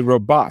incredibly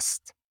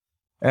robust.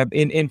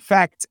 In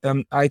fact,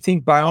 I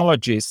think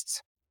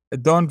biologists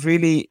don't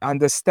really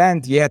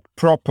understand yet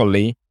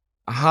properly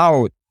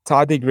how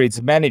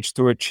tardigrades manage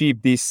to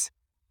achieve this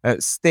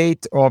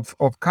state of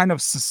kind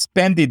of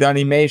suspended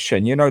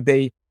animation. You know,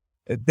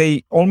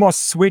 they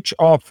almost switch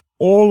off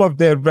all of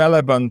their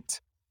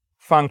relevant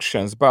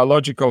functions,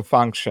 biological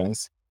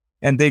functions,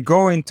 and they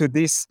go into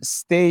this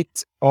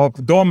state of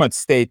dormant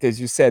state,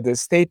 as you said, a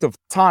state of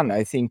TUN,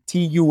 I think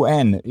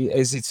TUN,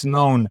 as it's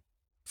known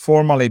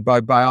formally by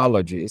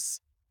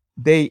biologists.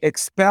 They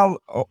expel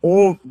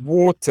all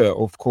water,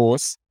 of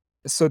course,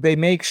 so they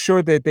make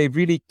sure that they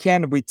really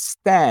can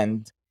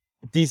withstand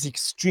these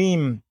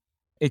extreme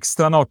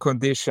external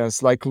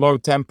conditions like low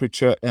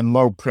temperature and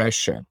low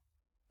pressure.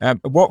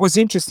 What was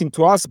interesting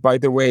to us, by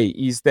the way,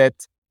 is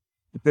that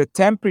the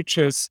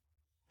temperatures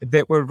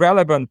that were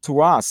relevant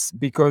to us,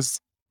 because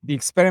the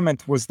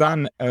experiment was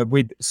done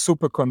with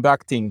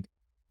superconducting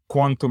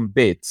quantum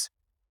bits,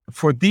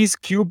 for these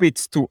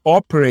qubits to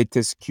operate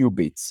as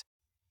qubits,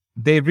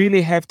 they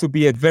really have to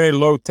be at very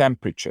low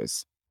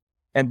temperatures.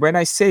 And when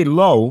I say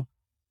low,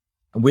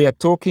 we are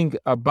talking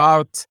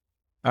about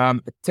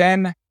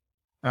 10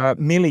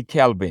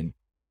 millikelvin,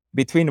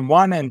 between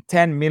 1 and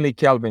 10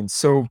 millikelvin.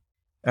 So,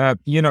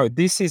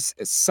 this is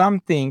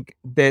something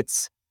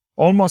that's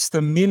almost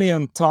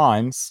 1,000,000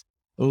 times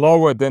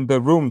lower than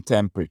the room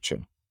temperature.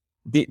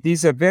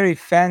 These are very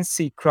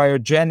fancy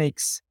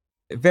cryogenics,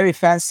 very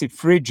fancy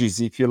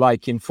fridges, if you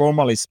like,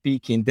 informally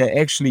speaking, that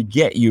actually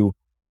get you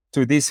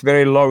to this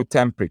very low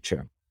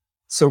temperature.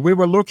 So we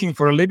were looking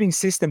for a living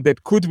system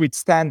that could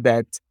withstand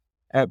that,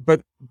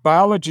 but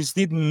biologists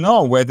didn't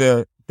know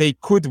whether they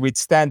could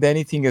withstand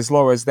anything as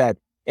low as that.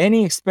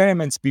 Any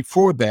experiments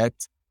before that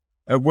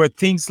were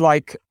things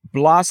like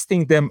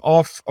blasting them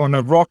off on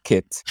a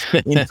rocket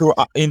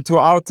into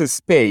outer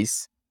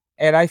space.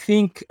 And I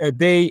think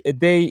they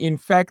in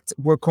fact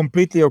were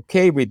completely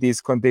okay with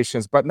these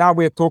conditions. But now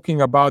we're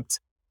talking about,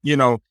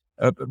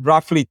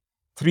 roughly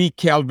 3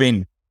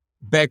 Kelvin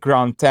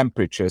background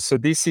temperature. So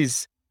this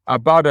is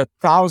about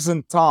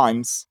 1,000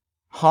 times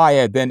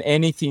higher than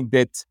anything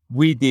that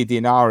we did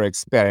in our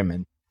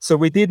experiment. So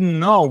we didn't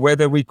know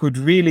whether we could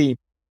really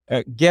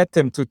get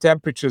them to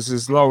temperatures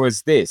as low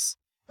as this.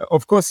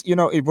 Of course,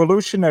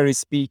 evolutionary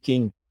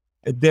speaking,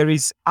 there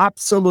is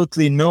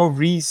absolutely no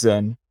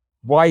reason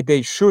why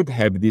they should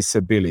have this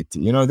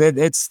ability.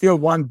 That's still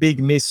one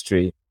big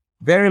mystery.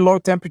 Very low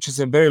temperatures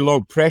and very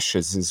low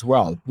pressures as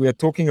well. We are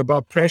talking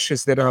about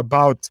pressures that are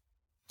about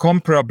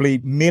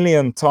comparably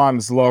 1,000,000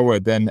 times lower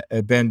than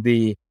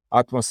the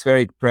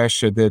atmospheric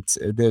pressure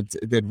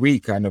that we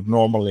kind of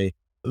normally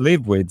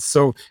live with.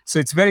 So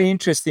it's very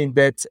interesting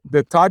that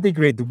the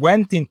tardigrade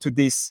went into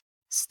this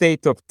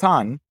state of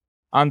TUN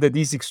under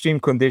these extreme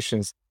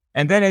conditions.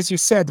 And then, as you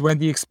said, when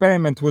the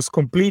experiment was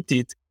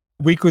completed,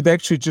 we could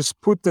actually just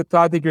put the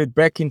tardigrade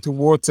back into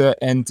water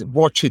and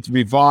watch it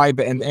revive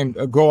and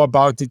go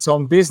about its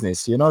own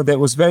business. That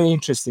was very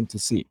interesting to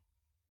see.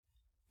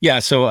 Yeah.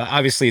 So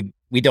obviously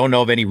we don't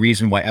know of any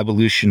reason why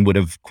evolution would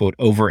have, quote,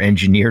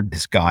 over-engineered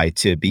this guy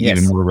to be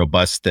even more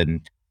robust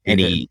than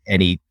any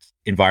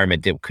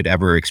environment that could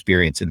ever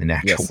experience in the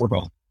natural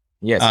world.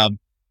 Yes.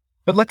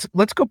 But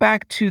let's go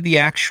back to the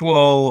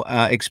actual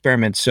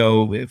experiment.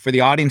 So for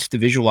the audience to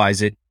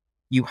visualize it,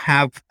 you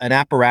have an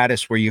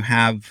apparatus where you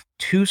have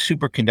 2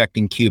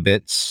 superconducting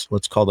qubits.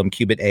 Let's call them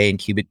qubit A and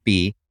qubit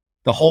B.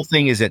 The whole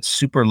thing is at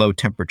super low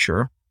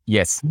temperature.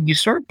 Yes. You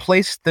sort of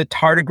place the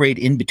tardigrade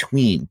in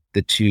between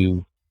the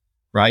two,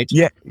 right?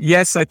 Yeah.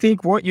 Yes. I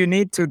think what you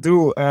need to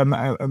do,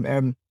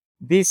 each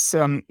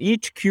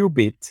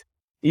qubit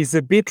is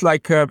a bit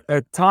like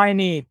a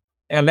tiny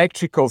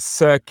electrical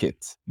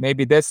circuit.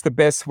 Maybe that's the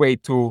best way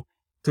to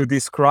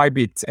describe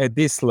it at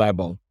this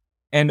level.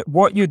 And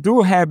what you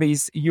do have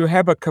is you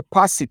have a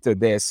capacitor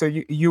there. So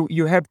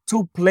you have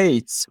two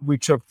plates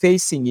which are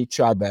facing each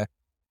other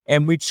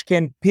and which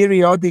can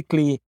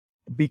periodically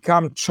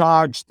become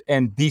charged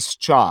and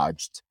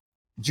discharged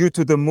due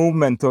to the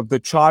movement of the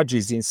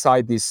charges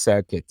inside this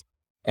circuit.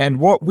 And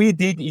what we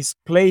did is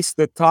place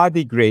the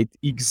tardigrade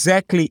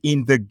exactly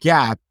in the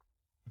gap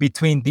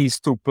between these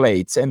two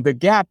plates. And the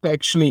gap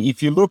actually,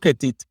 if you look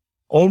at it,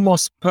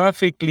 almost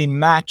perfectly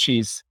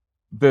matches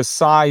the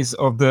size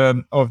of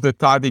the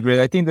tardigrade.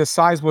 I think the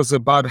size was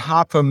about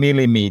 0.5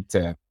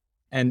 millimeter.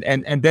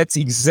 And that's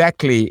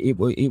exactly,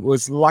 it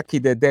was lucky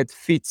that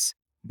fits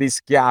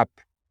this gap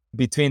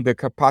between the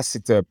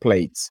capacitor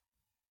plates.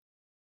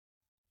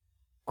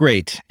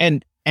 Great.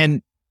 And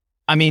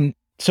I mean,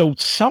 so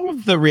some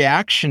of the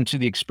reaction to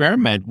the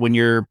experiment when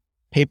your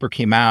paper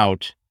came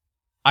out,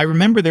 I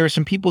remember there were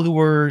some people who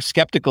were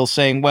skeptical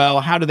saying, well,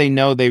 how do they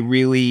know they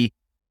really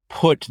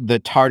put the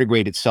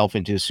tardigrade itself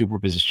into a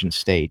superposition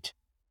state?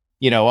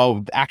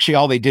 Actually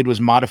all they did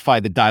was modify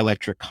the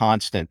dielectric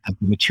constant of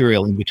the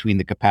material in between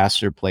the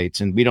capacitor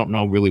plates. And we don't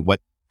know really what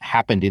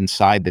happened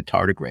inside the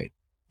tardigrade.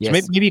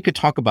 Yes. So maybe you could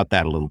talk about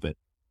that a little bit.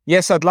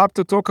 Yes, I'd love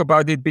to talk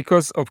about it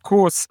because, of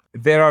course,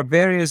 there are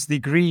various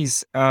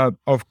degrees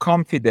of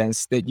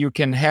confidence that you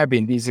can have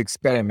in these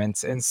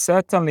experiments. And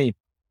certainly,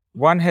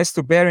 one has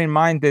to bear in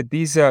mind that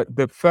these are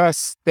the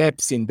first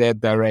steps in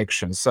that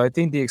direction. So I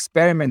think the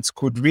experiments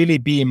could really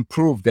be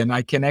improved, and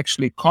I can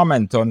actually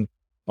comment on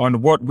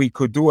what we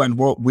could do and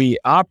what we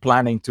are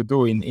planning to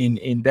do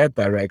in that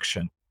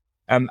direction.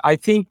 I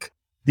think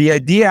the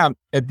idea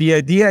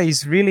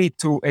is really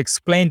to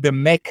explain the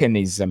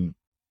mechanism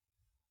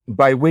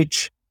by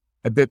which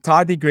the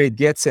tardigrade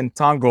gets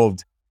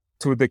entangled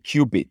to the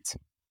qubit.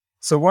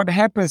 So what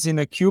happens in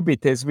a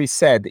qubit, as we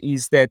said,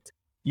 is that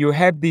you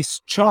have this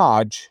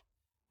charge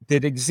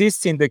that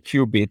exists in the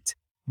qubit,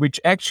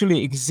 which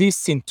actually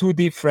exists in two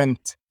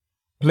different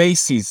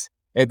places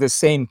at the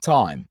same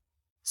time.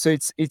 So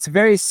it's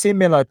very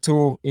similar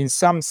to, in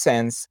some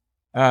sense,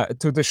 to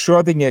the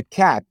Schrödinger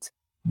cat,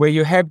 where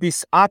you have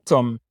this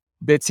atom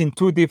that's in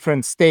two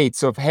different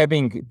states of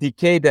having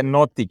decayed and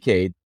not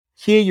decayed.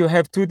 Here you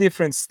have two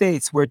different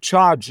states where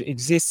charge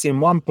exists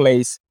in one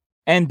place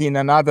and in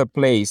another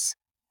place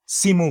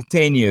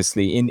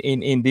simultaneously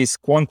in this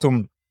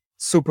quantum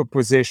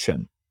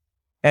superposition.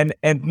 And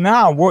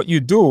now what you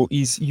do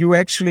is you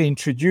actually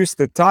introduce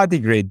the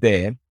tardigrade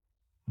there,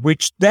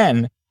 which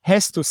then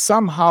has to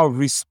somehow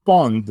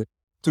respond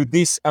to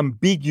this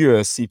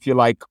ambiguous, if you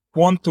like,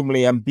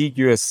 quantumly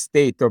ambiguous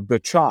state of the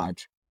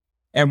charge.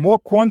 And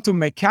what quantum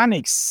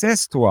mechanics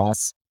says to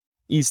us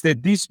is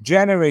that this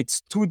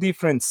generates two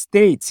different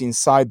states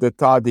inside the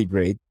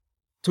tardigrade,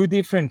 two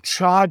different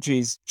charge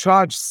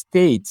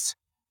states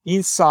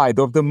inside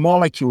of the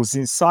molecules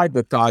inside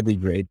the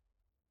tardigrade,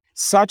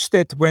 such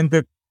that when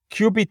the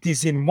qubit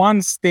is in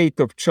one state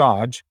of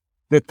charge,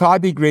 the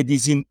tardigrade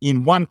is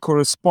in one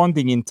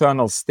corresponding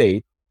internal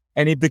state.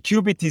 And if the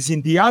qubit is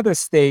in the other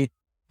state,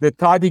 the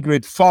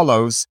tardigrade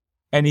follows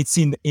and it's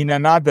in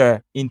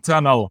another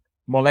internal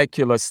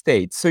molecular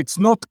state. So it's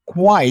not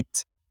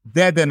quite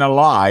dead and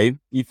alive,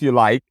 if you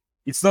like.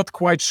 It's not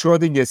quite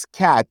Schrödinger's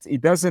cat.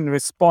 It doesn't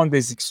respond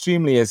as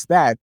extremely as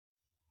that.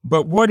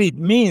 But what it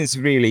means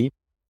really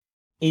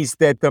is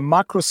that the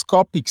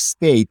macroscopic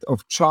state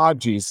of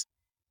charges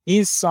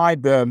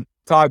inside the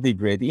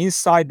tardigrade,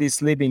 inside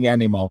this living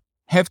animal,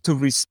 have to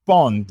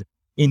respond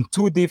in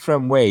two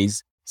different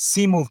ways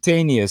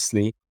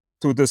simultaneously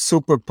to the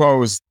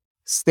superposed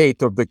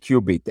state of the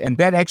qubit. And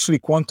that actually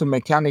quantum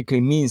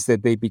mechanically means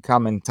that they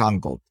become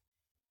entangled.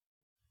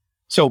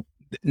 So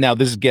now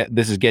this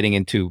is getting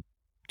into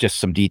just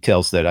some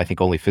details that I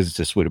think only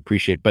physicists would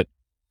appreciate. But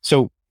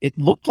so it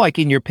looked like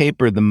in your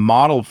paper, the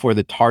model for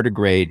the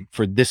tardigrade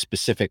for this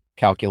specific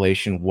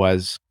calculation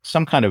was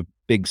some kind of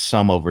big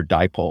sum over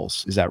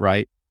dipoles. Is that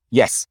right?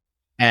 Yes.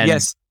 And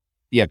yes.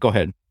 Yeah, go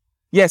ahead.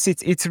 Yes,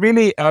 it's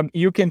really,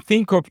 you can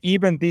think of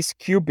even this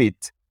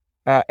qubit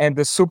and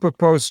the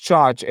superposed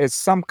charge as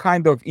some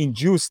kind of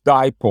induced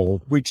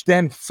dipole, which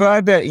then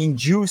further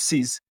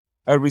induces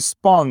a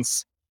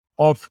response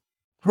of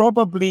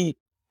probably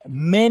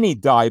many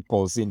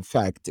dipoles. In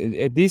fact,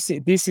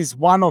 this is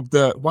one of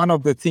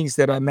the things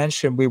that I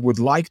mentioned we would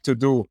like to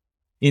do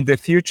in the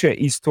future,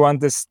 is to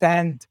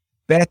understand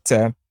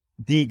better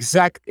the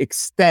exact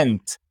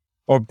extent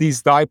of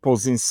these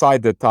dipoles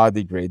inside the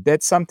tardigrade.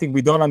 That's something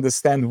we don't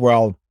understand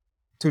well,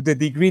 to the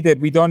degree that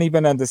we don't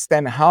even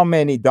understand how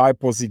many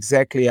dipoles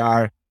exactly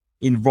are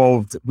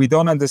involved. We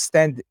don't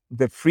understand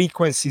the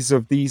frequencies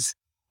of these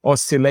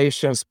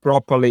oscillations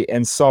properly,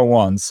 and so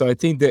on. So I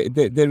think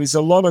that there is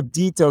a lot of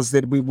details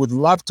that we would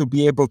love to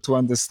be able to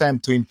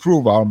understand to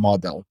improve our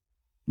model.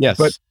 But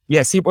Yes.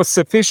 yes, it was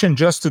sufficient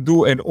just to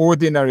do an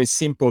ordinary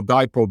simple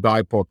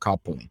dipole-dipole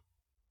coupling.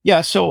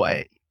 Yeah. So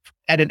at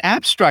an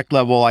abstract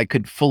level, I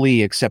could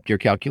fully accept your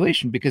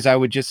calculation because I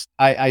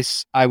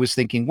was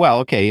thinking, well,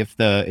 okay, if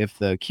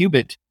the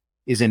qubit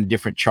is in a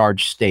different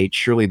charge state,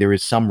 surely there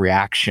is some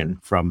reaction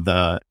from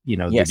the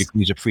Yes.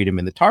 degrees of freedom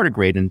in the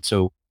tardigrade. And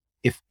so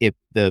if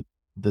the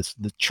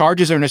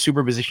charges are in a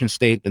superposition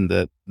state,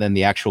 then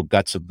the actual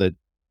guts of the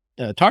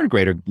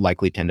tardigrade are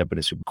likely to end up in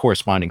a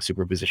corresponding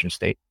superposition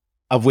state,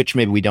 of which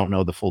maybe we don't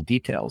know the full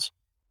details.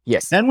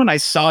 Yes. Then when I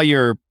saw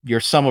your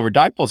sum over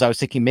dipoles, I was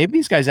thinking maybe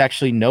these guys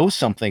actually know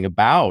something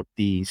about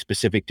the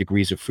specific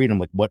degrees of freedom.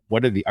 Like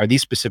what are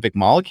these specific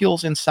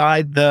molecules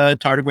inside the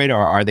tardigrade,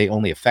 or are they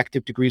only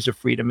effective degrees of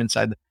freedom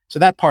inside so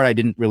that part I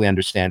didn't really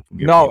understand from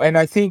your No, paper. and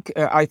I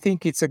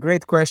think it's a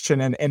great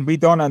question, and we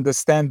don't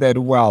understand that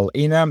well.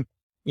 In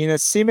a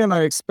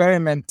similar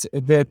experiment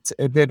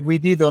that we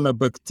did on a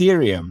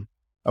bacterium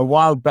a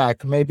while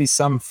back, maybe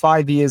some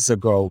 5 years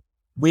ago,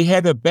 we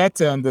had a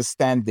better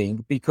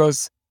understanding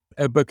because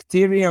a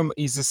bacterium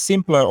is a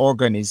simpler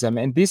organism,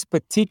 and this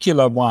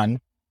particular one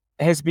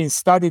has been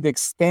studied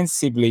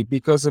extensively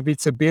because of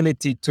its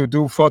ability to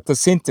do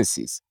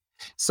photosynthesis.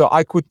 So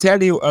I could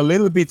tell you a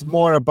little bit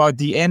more about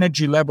the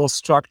energy level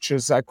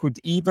structures. I could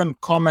even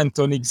comment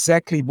on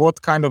exactly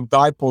what kind of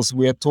dipoles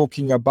we are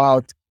talking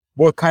about,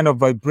 what kind of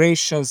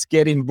vibrations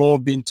get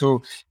involved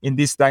in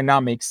this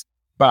dynamics.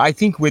 But I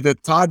think with the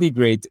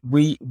tardigrade,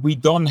 we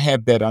don't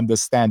have that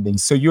understanding.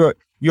 So you're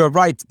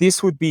right.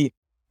 This would be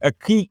a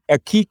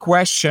key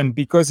question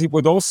because it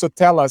would also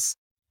tell us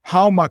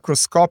how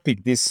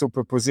macroscopic this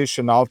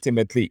superposition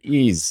ultimately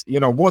is.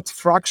 What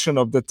fraction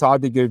of the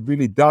tardigrade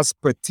really does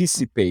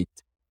participate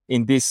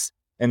in this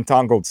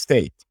entangled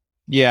state?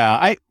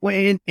 Yeah,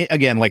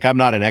 again, like I'm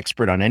not an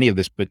expert on any of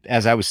this, but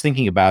as I was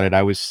thinking about it,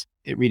 I was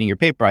reading your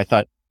paper. I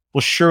thought,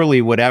 well,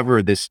 surely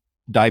whatever this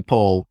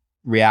dipole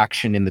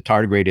reaction in the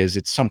tardigrade is,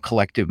 it's some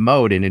collective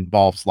mode and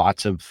involves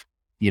lots of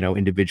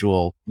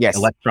individual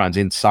electrons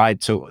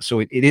inside. So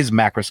it is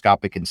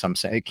macroscopic in some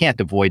sense. It can't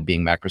avoid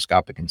being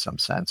macroscopic in some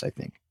sense, I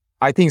think.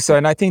 I think so.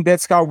 And I think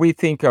that's how we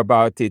think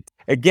about it.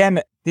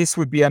 Again, this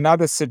would be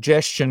another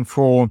suggestion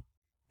for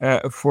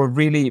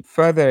really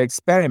further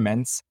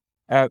experiments,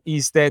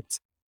 is that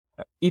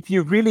if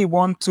you really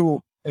want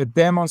to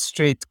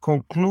demonstrate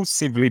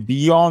conclusively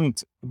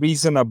beyond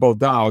reasonable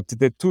doubt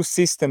that two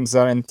systems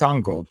are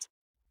entangled,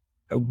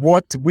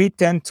 what we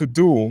tend to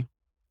do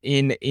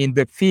in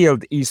the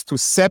field is to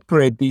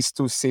separate these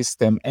two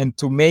systems and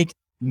to make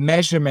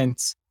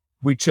measurements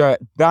which are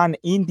done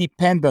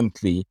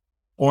independently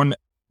on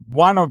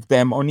one of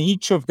them, on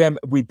each of them,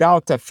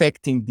 without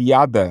affecting the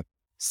other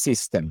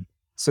system.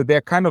 So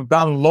they're kind of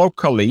done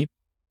locally,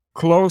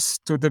 close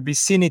to the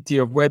vicinity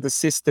of where the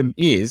system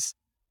is,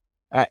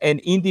 and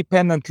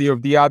independently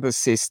of the other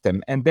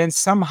system. And then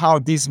somehow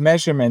these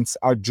measurements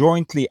are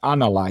jointly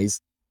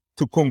analyzed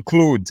to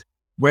conclude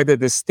whether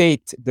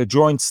the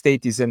joint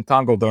state is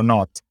entangled or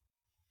not.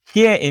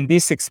 Here in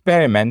this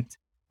experiment,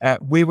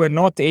 we were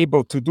not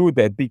able to do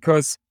that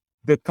because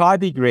the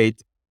tardigrade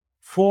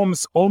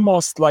forms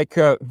almost like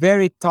a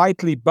very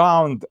tightly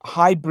bound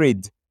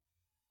hybrid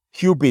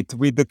qubit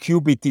with the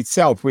qubit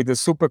itself, with the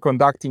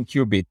superconducting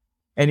qubit.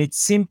 And it's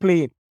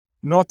simply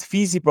not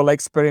feasible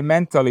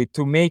experimentally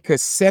to make a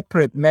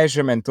separate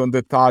measurement on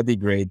the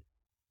tardigrade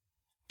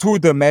to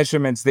the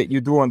measurements that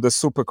you do on the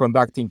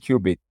superconducting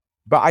qubit.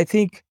 But I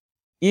think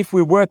if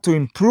we were to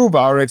improve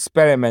our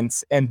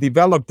experiments and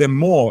develop them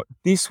more,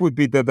 this would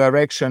be the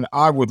direction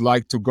I would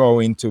like to go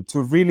into,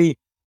 to really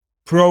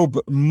probe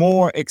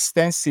more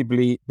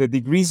extensively the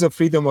degrees of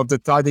freedom of the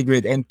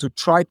tardigrade and to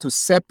try to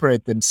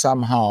separate them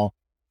somehow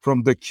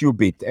from the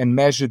qubit and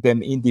measure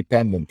them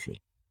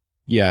independently.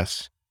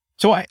 Yes.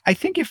 So I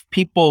think if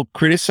people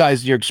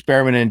criticized your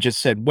experiment and just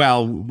said,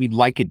 well, we'd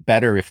like it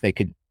better if they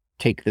could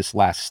take this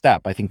last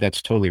step, I think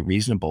that's totally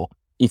reasonable.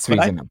 It's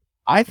reasonable.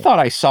 I thought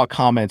I saw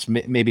comments,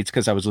 maybe it's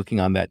because I was looking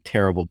on that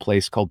terrible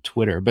place called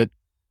Twitter, but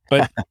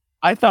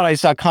I thought I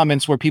saw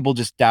comments where people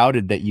just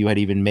doubted that you had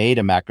even made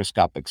a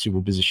macroscopic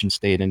superposition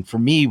state. And for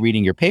me,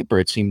 reading your paper,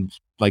 it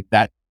seems like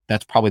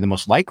that's probably the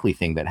most likely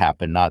thing that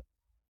happened, not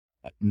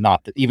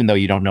that, even though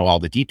you don't know all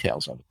the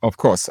details of it. Of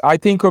course, I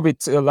think of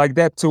it like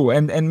that too.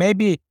 And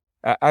maybe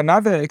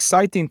another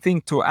exciting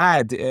thing to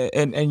add,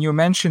 and you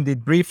mentioned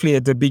it briefly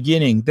at the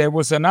beginning, there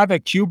was another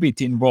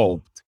qubit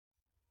involved.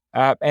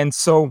 And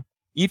so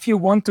if you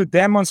want to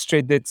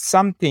demonstrate that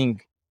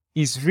something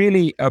is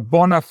really a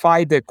bona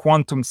fide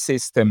quantum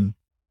system,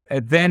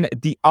 then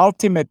the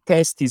ultimate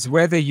test is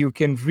whether you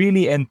can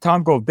really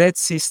entangle that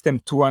system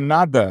to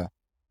another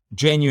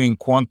genuine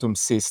quantum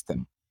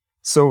system.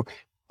 So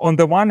on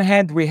the one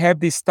hand, we have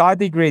this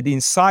tardigrade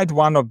inside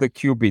one of the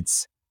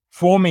qubits,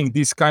 forming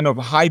this kind of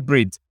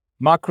hybrid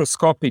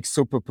macroscopic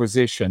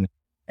superposition.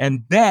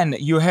 And then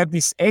you have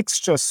this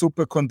extra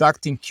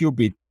superconducting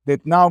qubit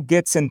that now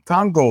gets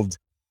entangled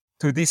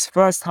to this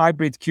first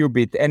hybrid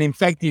qubit. And in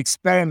fact, the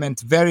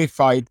experiment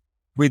verified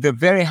with a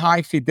very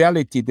high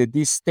fidelity that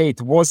this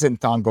state was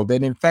entangled.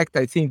 And in fact,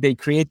 I think they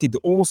created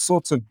all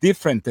sorts of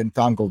different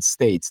entangled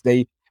states.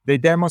 They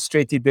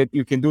demonstrated that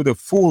you can do the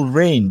full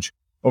range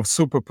of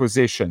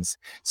superpositions.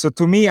 So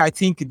to me, I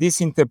think this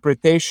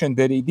interpretation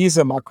that it is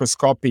a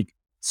macroscopic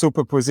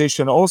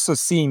superposition also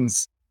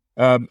seems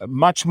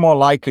much more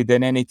likely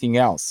than anything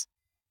else.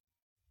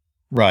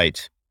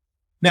 Right.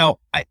 Now,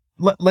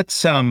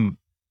 let's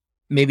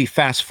maybe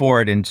fast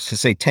forward and to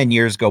say 10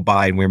 years go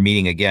by and we're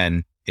meeting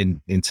again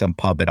in some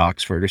pub at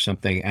Oxford or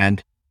something.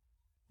 And,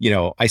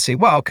 I say,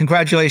 well,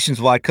 congratulations,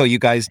 Vlatko, you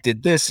guys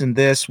did this and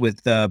this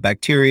with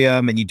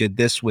bacterium, and you did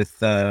this with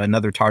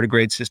another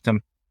tardigrade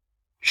system.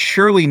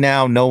 Surely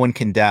now no one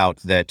can doubt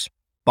that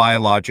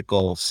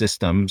biological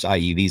systems,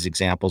 i.e. these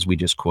examples we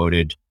just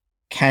quoted,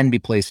 can be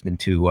placed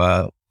into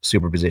a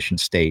superposition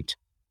state.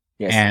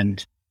 Yes.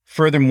 And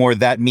furthermore,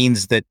 that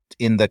means that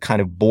in the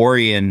kind of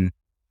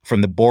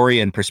from the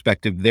Bohrian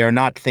perspective, they're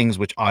not things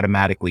which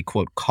automatically,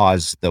 quote,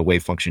 cause the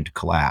wave function to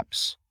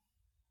collapse.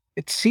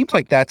 It seems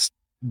like that's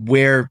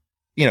where,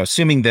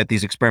 assuming that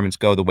these experiments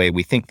go the way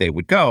we think they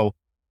would go,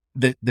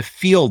 the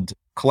field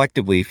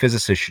collectively,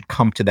 physicists should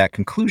come to that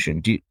conclusion.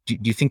 Do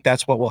you think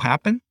that's what will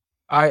happen?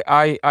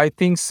 I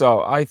think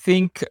so. I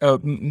think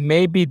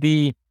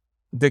maybe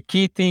the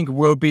key thing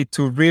will be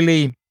to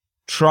really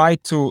try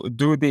to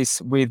do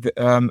this with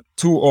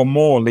 2 or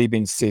more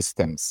living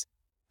systems.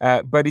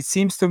 But it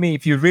seems to me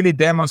if you really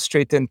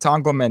demonstrate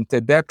entanglement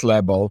at that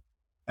level,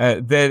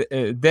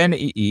 then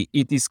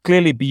it is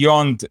clearly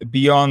beyond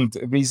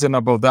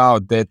reasonable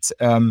doubt that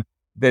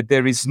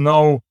there is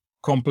no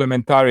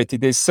complementarity.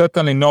 There's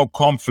certainly no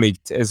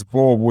conflict, as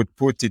Bohr would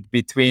put it,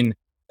 between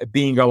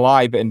being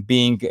alive and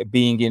being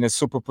in a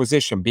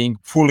superposition, being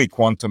fully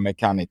quantum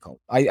mechanical.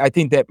 I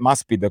think that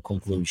must be the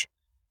conclusion.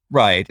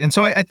 Right. And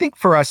so I think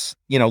for us,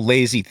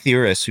 lazy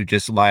theorists who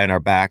just lie on our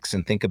backs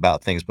and think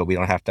about things, but we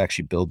don't have to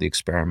actually build the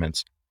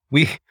experiments.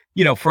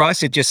 For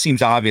us, it just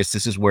seems obvious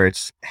this is where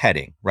it's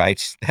heading,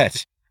 right?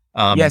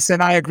 Yes,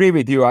 and I agree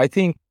with you. I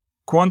think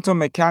quantum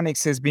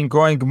mechanics has been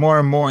going more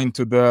and more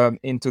into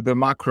the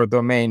macro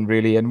domain,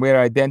 really, and we're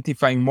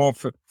identifying more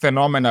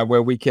phenomena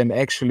where we can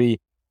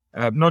actually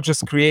not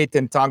just create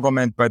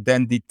entanglement, but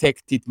then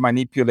detect it,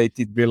 manipulate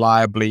it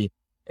reliably.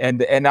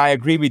 And I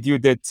agree with you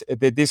that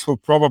this will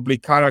probably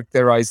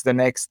characterize the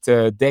next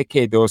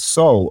decade or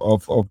so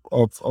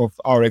of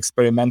our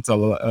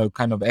experimental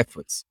kind of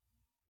efforts.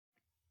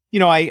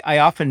 I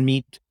often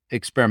meet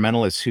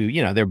experimentalists who,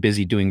 they're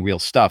busy doing real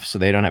stuff, so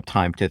they don't have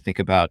time to think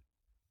about,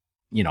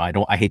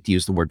 I hate to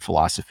use the word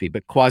philosophy,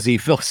 but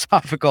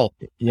quasi-philosophical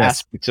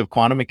aspects of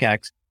quantum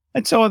mechanics.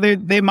 And so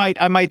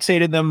I might say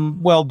to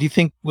them, well, do you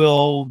think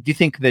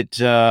that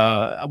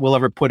we'll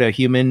ever put a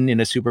human in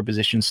a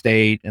superposition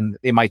state? And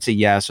they might say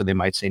yes, or they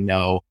might say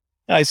no.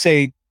 And I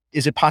say,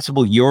 is it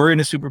possible you're in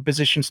a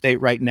superposition state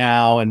right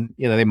now? And,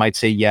 they might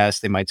say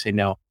yes, they might say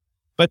no.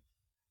 But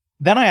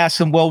then I ask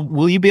them, well,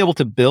 will you be able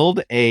to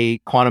build a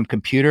quantum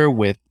computer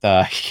with,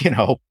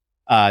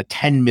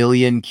 10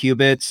 million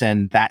qubits,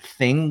 and that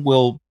thing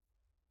will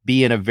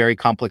be in a very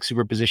complex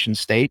superposition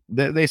state?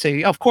 They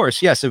say, of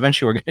course, yes,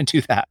 eventually we're going to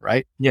do that,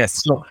 right?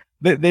 Yes. So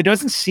there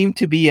doesn't seem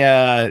to be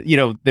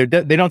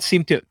they don't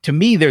seem to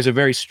me, there's a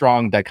very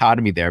strong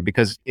dichotomy there,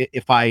 because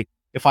if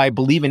I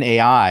believe in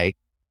AI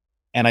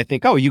and I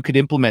think, oh, you could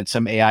implement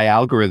some AI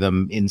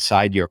algorithm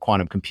inside your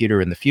quantum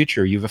computer in the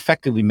future, you've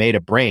effectively made a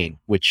brain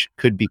which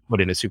could be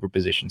put in a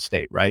superposition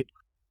state, right?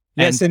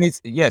 Yes, and it's,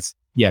 yes.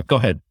 Yeah, go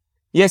ahead.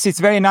 Yes, it's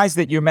very nice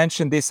that you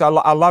mentioned this. I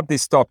love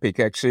this topic,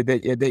 actually,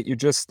 that you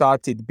just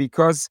started,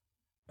 because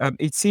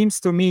it seems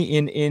to me,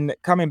 in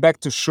coming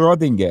back to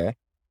Schrödinger,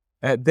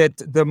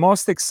 that the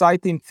most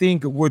exciting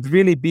thing would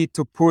really be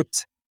to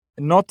put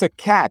not a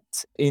cat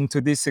into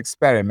this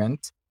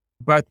experiment,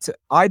 but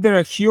either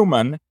a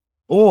human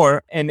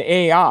or an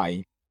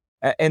AI.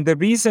 And the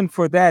reason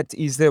for that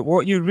is that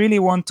what you really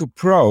want to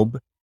probe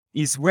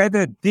is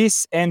whether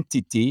this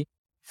entity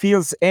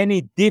feels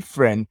any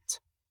different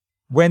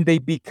when they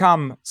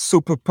become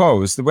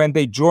superposed, when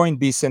they join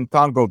this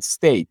entangled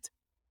state.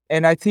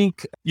 And I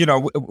think,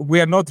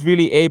 we are not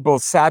really able,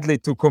 sadly,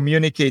 to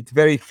communicate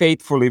very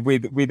faithfully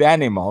with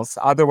animals.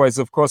 Otherwise,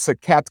 of course, a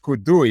cat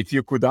could do if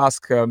you could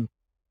ask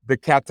the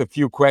cat a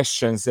few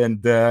questions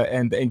and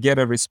get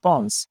a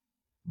response.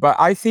 But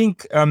I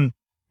think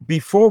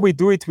before we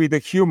do it with a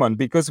human,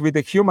 because with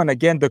a human,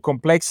 again, the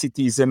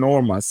complexity is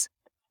enormous,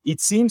 it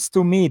seems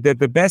to me that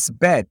the best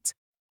bet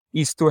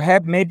is to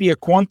have maybe a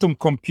quantum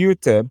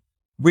computer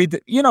with,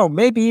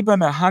 maybe even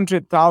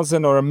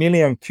 100,000 or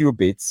 1,000,000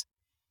 qubits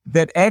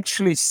that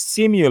actually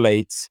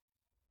simulates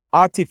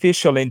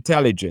artificial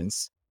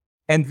intelligence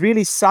and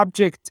really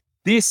subject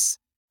this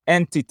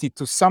entity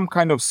to some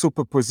kind of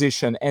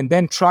superposition, and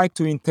then try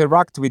to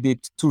interact with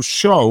it to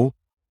show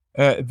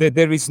that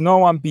there is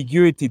no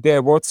ambiguity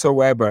there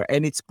whatsoever.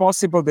 And it's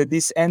possible that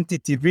this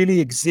entity really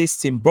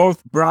exists in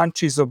both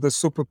branches of the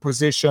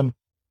superposition.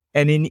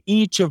 And in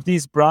each of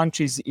these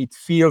branches, it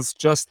feels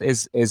just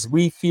as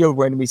we feel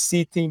when we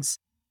see things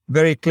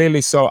very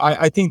clearly. So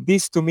I think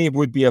this, to me,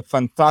 would be a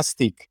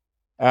fantastic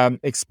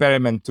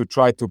experiment to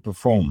try to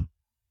perform.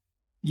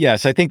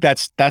 Yes, I think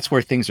that's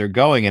where things are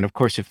going. And of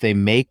course, if they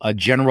make a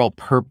general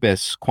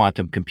purpose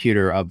quantum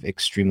computer of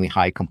extremely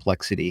high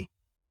complexity,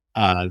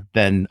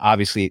 then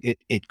obviously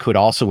it could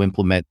also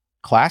implement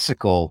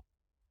classical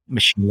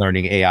machine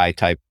learning AI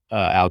type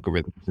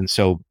algorithms. And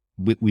so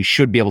we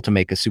should be able to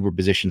make a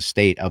superposition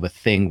state of a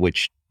thing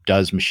which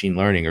does machine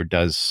learning or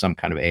does some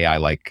kind of AI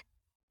like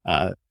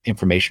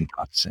information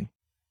processing.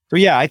 So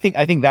yeah, I think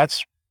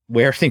that's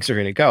where things are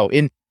going to go.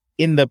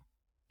 In the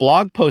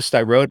blog post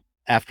I wrote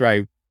after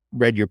I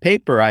read your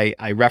paper,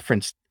 I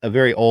referenced a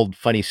very old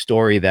funny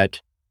story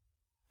that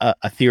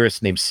a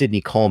theorist named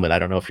Sidney Coleman, I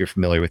don't know if you're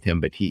familiar with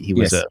him, but he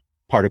was Yes. a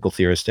particle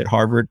theorist at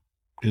Harvard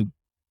who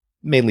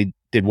mainly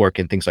did work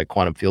in things like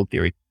quantum field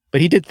theory,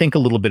 but he did think a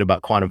little bit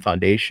about quantum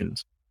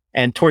foundations.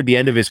 And toward the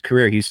end of his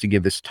career, he used to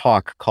give this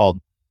talk called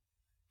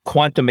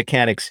Quantum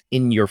Mechanics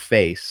in Your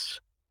Face,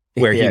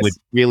 where he would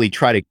really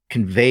try to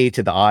convey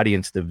to the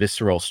audience the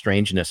visceral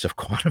strangeness of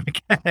quantum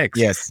mechanics.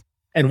 Yes.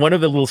 And one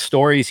of the little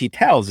stories he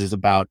tells is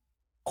about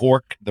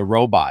Gork the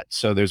robot.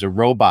 So there's a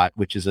robot,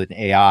 which is an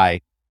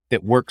AI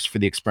that works for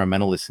the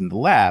experimentalists in the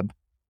lab.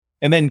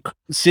 And then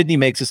Sidney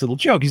makes this little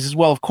joke. He says,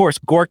 well, of course,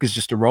 Gork is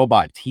just a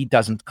robot. He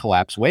doesn't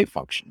collapse wave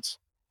functions.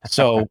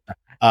 So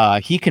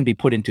he can be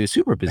put into a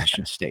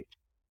superposition state.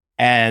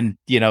 And,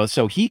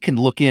 so he can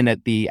look in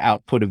at the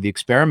output of the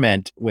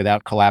experiment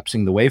without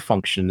collapsing the wave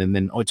function. And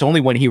then it's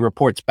only when he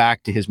reports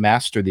back to his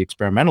master, the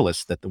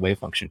experimentalist, that the wave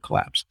function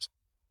collapses.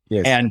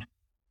 Yes.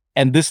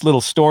 And this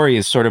little story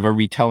is sort of a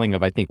retelling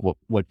of, I think,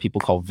 what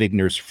people call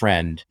Wigner's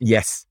friend.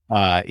 Yes.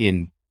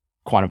 In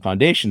Quantum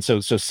Foundation. So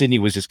Sidney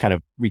was just kind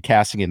of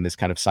recasting in this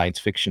kind of science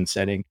fiction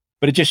setting,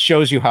 but it just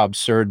shows you how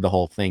absurd the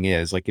whole thing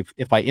is. Like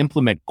if I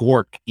implement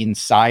Gork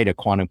inside a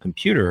quantum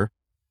computer,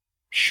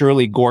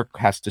 surely Gork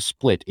has to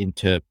split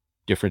into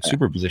different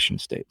superposition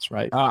states,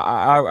 right?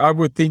 I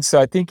would think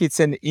so. I think it's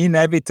an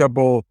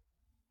inevitable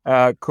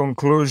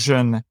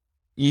conclusion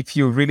if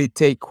you really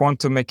take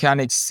quantum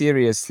mechanics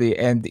seriously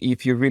and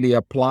if you really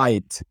apply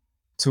it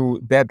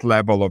to that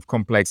level of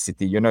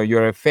complexity.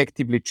 You're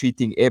effectively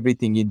treating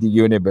everything in the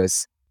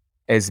universe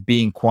as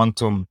being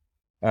quantum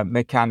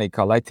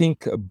mechanical. I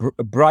think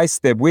Bryce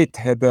DeWitt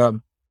had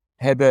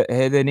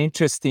an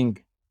interesting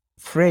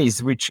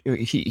phrase, which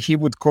he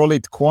would call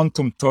it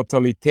quantum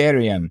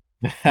totalitarian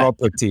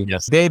property.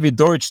 Yes. David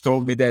Deutsch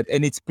told me that,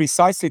 and it's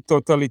precisely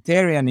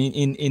totalitarian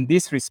in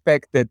this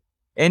respect, that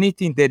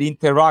anything that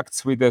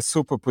interacts with a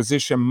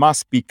superposition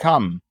must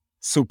become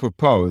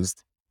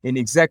superposed in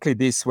exactly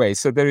this way.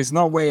 So there is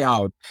no way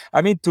out.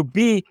 I mean, to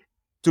be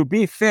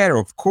fair,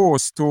 of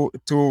course, to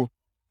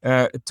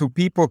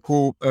people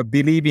who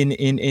believe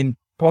in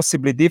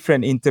possibly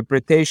different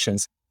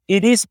interpretations,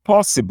 it is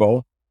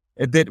possible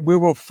that we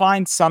will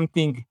find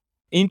something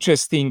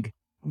interesting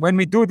when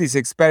we do these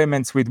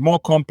experiments with more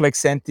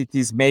complex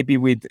entities, maybe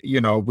with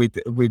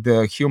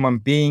human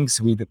beings,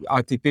 with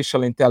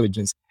artificial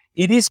intelligence.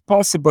 It is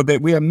possible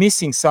that we are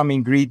missing some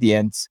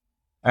ingredients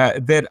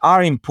that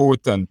are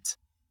important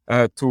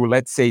to,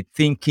 let's say,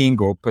 thinking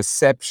or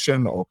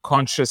perception or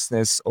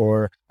consciousness,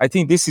 or I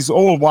think this is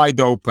all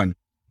wide open.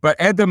 But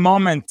at the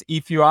moment,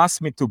 if you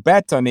ask me to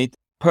bet on it,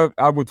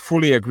 I would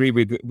fully agree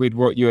with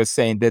what you are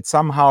saying, that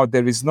somehow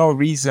there is no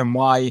reason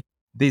why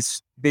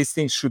these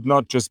things should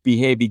not just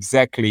behave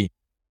exactly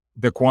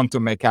the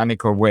quantum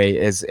mechanical way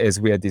as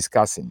we are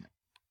discussing.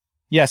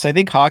 Yes, I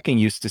think Hawking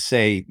used to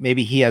say,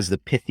 maybe he has the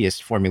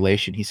pithiest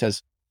formulation. He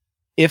says,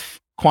 if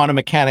quantum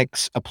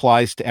mechanics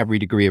applies to every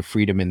degree of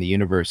freedom in the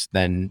universe,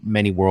 then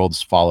many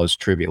worlds follows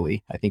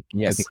trivially. I think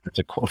that's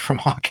a quote from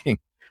Hawking.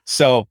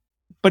 So,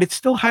 but it's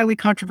still highly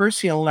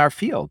controversial in our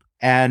field.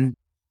 And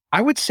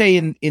I would say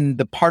in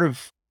the part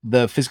of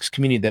the physics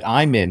community that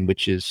I'm in,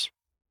 which is,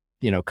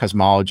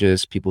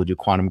 cosmologists, people who do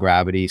quantum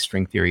gravity,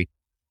 string theory,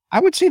 I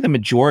would say the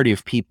majority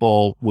of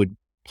people would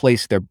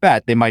place their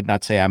bet. They might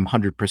not say I'm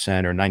 100%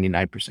 or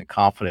 99%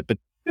 confident, but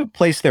they would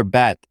place their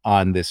bet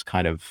on this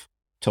kind of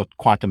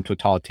quantum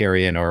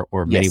totalitarian or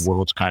many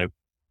worlds kind of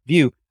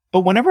view.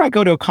 But whenever I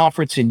go to a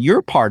conference in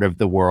your part of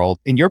the world,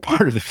 in your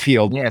part of the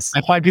field, I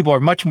find people are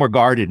much more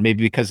guarded,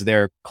 maybe because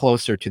they're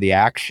closer to the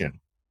action.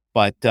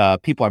 But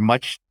people are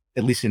much,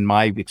 at least in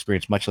my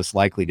experience, much less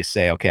likely to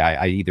say, okay,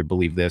 I either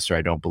believe this or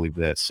I don't believe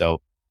this.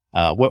 So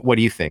what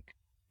do you think?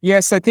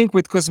 Yes, I think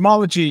with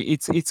cosmology,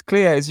 it's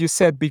clear, as you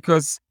said,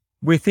 because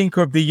we think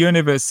of the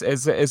universe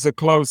as a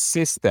closed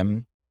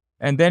system.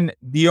 And then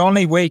the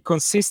only way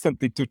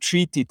consistently to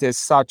treat it as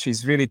such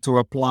is really to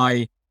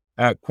apply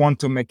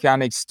quantum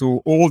mechanics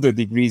to all the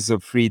degrees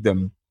of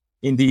freedom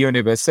in the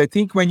universe. I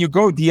think when you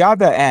go the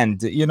other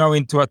end,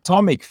 into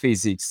atomic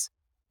physics,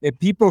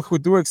 people who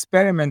do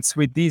experiments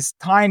with these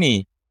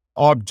tiny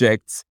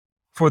objects,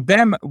 for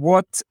them,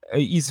 what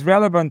is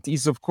relevant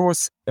is, of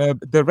course,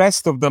 the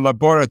rest of the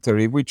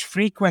laboratory, which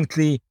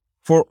frequently,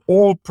 for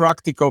all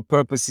practical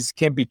purposes,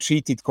 can be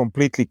treated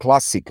completely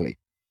classically.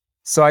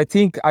 So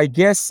I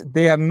guess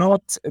they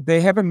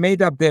haven't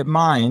made up their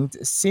mind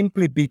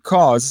simply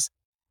because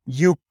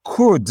you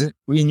could,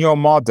 in your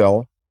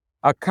model,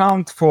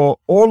 account for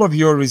all of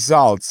your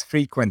results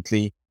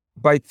frequently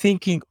by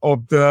thinking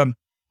of the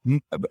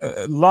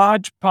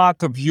large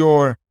part of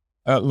your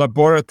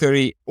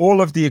laboratory,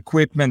 all of the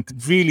equipment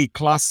really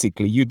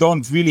classically. You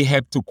don't really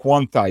have to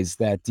quantize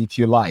that if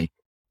you like.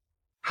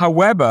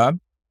 However,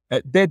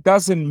 that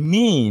doesn't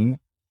mean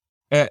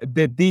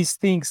that these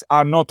things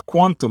are not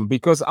quantum,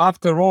 because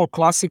after all,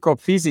 classical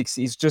physics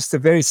is just a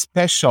very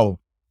special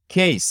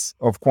case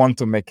of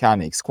quantum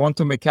mechanics.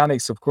 Quantum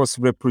mechanics, of course,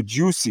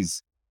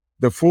 reproduces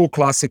the full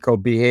classical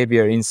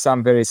behavior in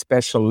some very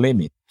special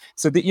limit.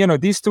 So,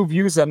 these two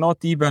views are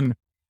not even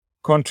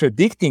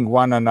contradicting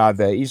one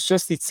another. It's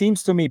just, it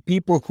seems to me,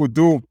 people who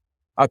do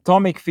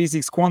atomic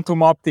physics,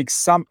 quantum optics,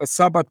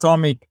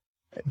 subatomic,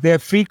 they're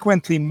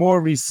frequently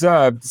more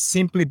reserved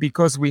simply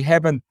because we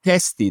haven't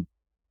tested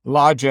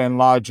larger and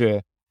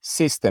larger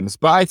systems.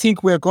 But I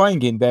think we're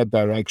going in that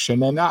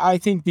direction, and I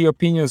think the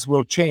opinions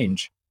will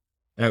change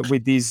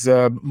with these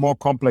more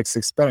complex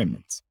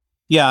experiments.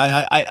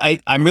 Yeah,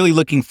 I'm really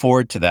looking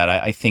forward to that.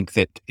 I think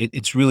that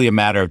it's really a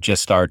matter of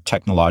just our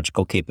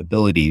technological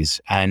capabilities.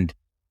 And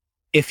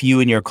if you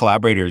and your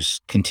collaborators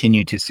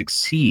continue to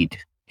succeed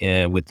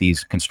with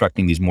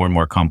constructing these more and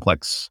more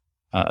complex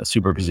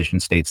superposition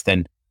states,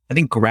 then I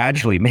think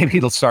gradually, maybe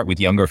it'll start with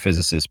younger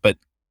physicists, but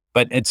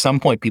at some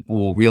point people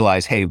will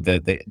realize, hey,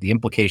 the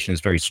implication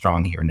is very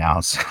strong here now.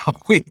 So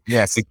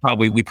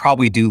we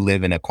probably do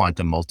live in a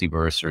quantum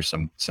multiverse or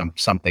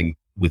something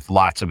with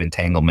lots of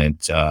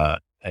entanglement,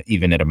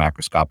 even at a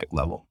macroscopic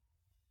level.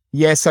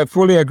 Yes, I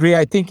fully agree.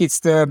 I think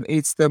it's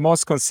the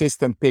most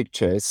consistent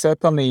picture. It's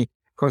certainly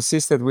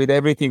consistent with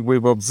everything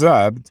we've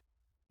observed,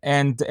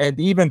 and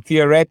even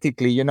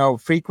theoretically,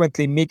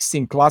 frequently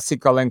mixing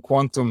classical and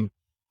quantum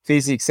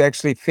physics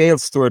actually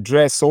fails to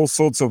address all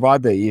sorts of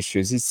other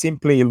issues. It's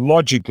simply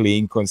logically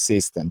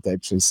inconsistent,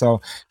 actually. So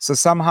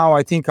somehow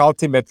I think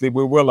ultimately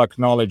we will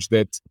acknowledge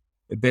that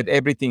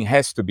everything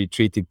has to be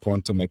treated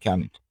quantum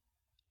mechanics.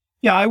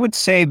 Yeah, I would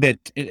say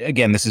that,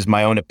 again, this is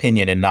my own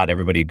opinion and not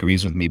everybody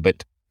agrees with me,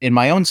 but in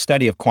my own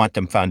study of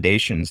quantum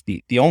foundations,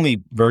 the only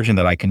version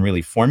that I can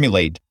really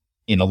formulate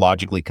in a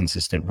logically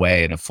consistent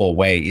way, in a full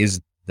way,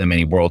 is the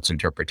many worlds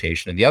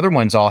interpretation. And the other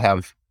ones all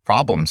have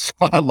problems,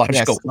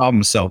 logical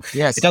problems. So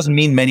it doesn't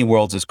mean many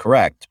worlds is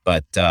correct,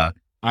 but I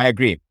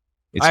agree.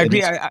 I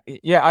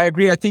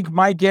agree. I think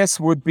my guess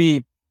would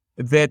be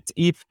that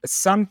if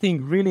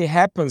something really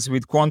happens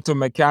with quantum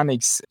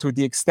mechanics to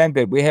the extent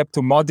that we have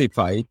to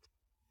modify it,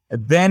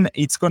 then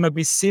it's going to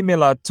be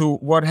similar to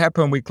what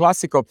happened with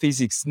classical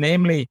physics,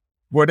 namely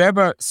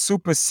whatever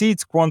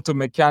supersedes quantum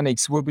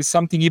mechanics will be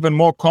something even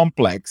more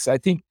complex. I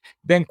think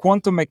then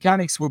quantum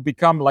mechanics will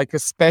become like a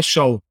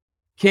special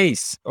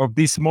case of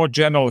this more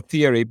general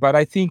theory, but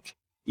I think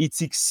it's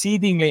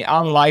exceedingly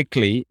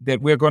unlikely that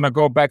we're going to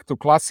go back to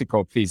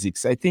classical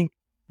physics. I think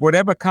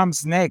whatever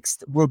comes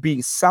next will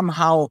be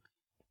somehow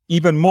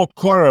even more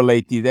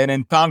correlated and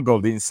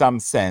entangled in some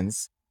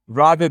sense,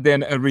 rather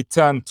than a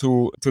return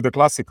to the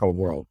classical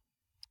world.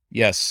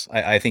 Yes,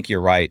 I think you're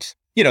right.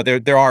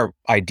 There are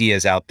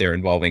ideas out there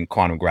involving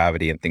quantum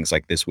gravity and things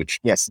like this,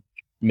 which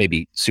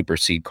maybe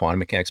supersede quantum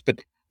mechanics,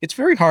 but it's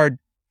very hard.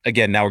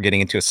 Again, now we're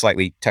getting into a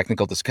slightly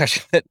technical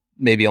discussion that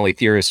maybe only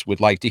theorists would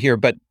like to hear,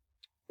 but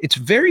it's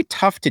very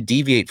tough to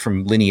deviate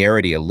from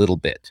linearity a little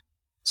bit.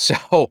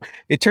 So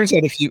it turns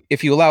out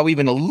if you allow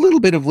even a little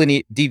bit of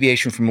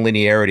deviation from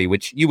linearity,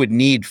 which you would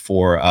need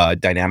for a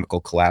dynamical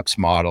collapse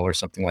model or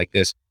something like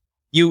this,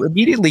 you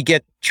immediately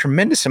get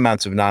tremendous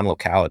amounts of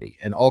non-locality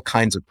and all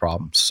kinds of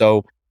problems.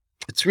 So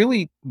it's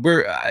we're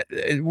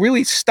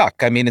really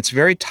stuck. I mean, it's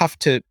very tough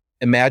to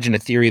imagine a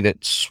theory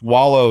that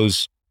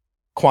swallows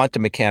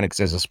quantum mechanics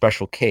as a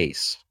special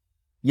case.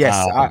 Yes,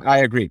 I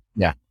agree.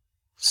 Yeah.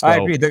 So, I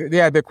agree.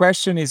 The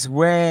question is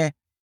where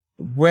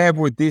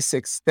would this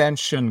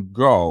extension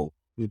go?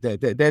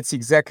 That's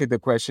exactly the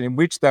question. In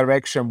which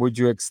direction would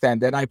you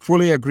extend? And I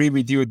fully agree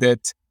with you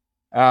that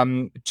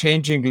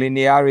changing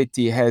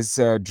linearity has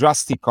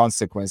drastic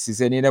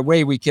consequences. And in a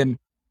way, we can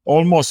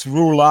almost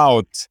rule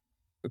out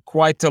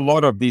quite a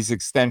lot of these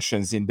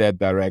extensions in that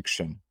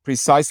direction,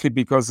 precisely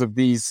because of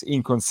these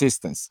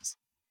inconsistencies.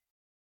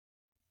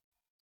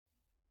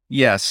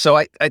 Yes. So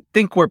I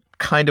think we're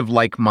kind of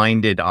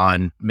like-minded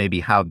on maybe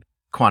how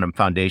quantum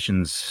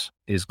foundations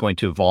is going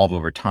to evolve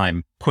over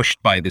time,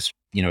 pushed by this,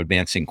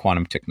 advancing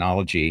quantum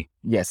technology.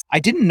 Yes. I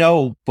didn't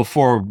know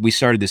before we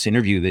started this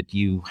interview that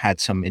you had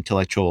some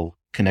intellectual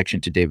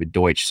connection to David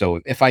Deutsch.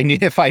 So if I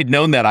had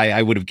known that,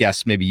 I would have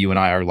guessed maybe you and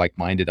I are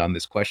like-minded on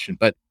this question.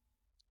 But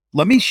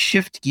let me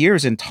shift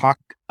gears and talk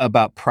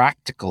about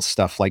practical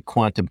stuff like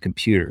quantum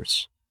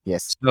computers.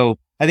 Yes. So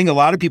I think a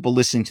lot of people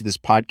listening to this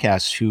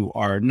podcast who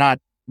are not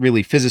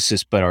really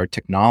physicists, but are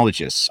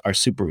technologists, are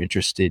super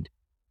interested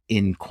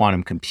in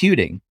quantum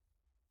computing.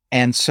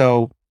 And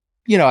so,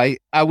 I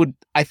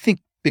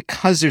think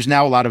because there's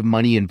now a lot of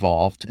money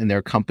involved and there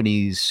are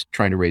companies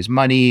trying to raise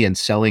money and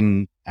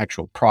selling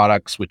actual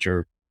products, which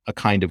are a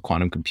kind of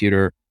quantum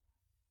computer,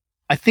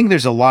 I think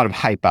there's a lot of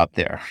hype out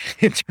there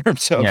in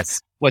terms of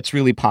what's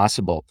really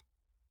possible.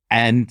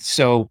 And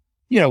so,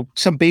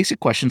 some basic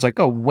questions like,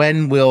 oh,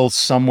 when will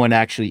someone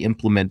actually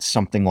implement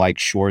something like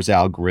Shor's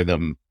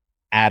algorithm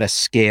at a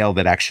scale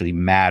that actually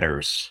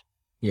matters?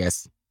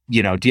 Yes.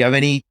 Do you have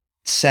any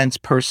sense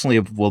personally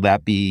of, will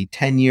that be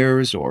 10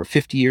 years or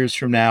 50 years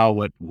from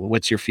now?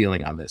 What's your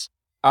feeling on this?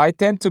 I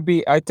tend to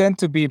be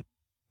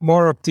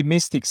more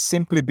optimistic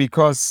simply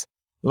because,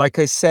 like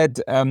I said,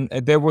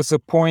 there was a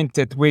point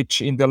at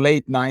which in the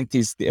late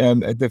 90s,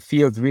 the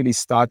field really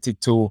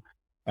started to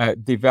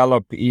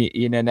develop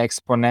in an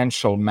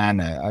exponential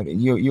manner.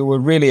 You were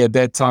really at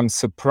that time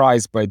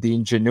surprised by the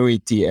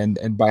ingenuity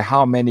and by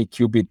how many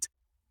qubit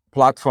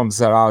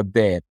platforms are out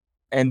there.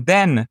 And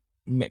then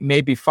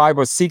maybe 5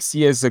 or 6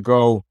 years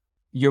ago,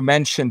 you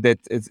mentioned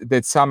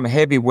that some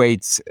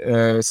heavyweights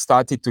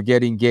started to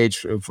get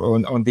engaged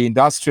on the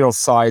industrial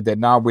side,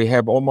 and now we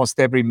have almost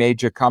every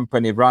major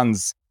company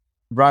runs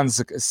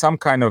some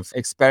kind of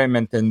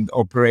experiment and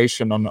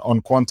operation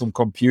on quantum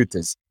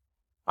computers.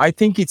 I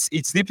think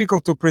it's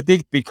difficult to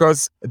predict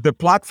because the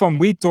platform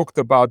we talked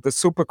about, the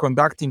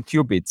superconducting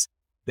qubits,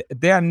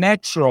 they are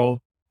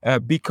natural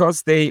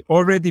because they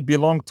already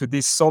belong to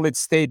this solid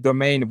state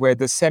domain where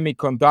the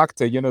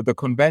semiconductor, the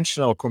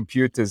conventional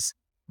computers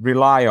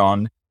rely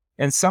on.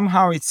 And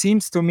somehow it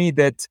seems to me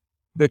that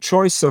the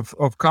choice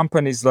of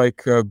companies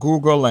like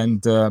Google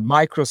and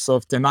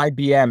Microsoft and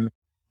IBM,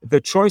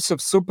 the choice of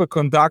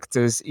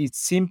superconductors is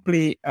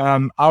simply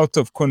out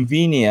of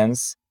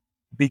convenience,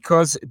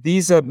 because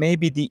these are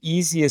maybe the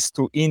easiest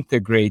to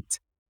integrate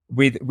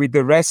with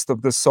the rest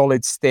of the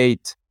solid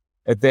state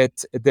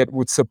that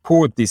would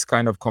support this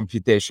kind of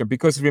computation.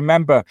 Because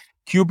remember,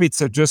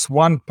 qubits are just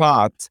one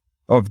part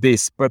of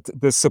this, but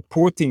the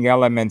supporting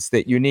elements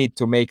that you need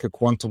to make a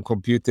quantum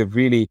computer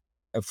really,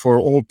 for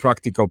all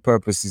practical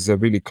purposes, are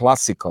really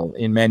classical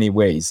in many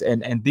ways.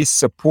 And this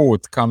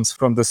support comes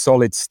from the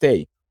solid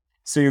state.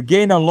 So you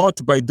gain a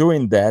lot by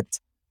doing that,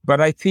 but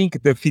I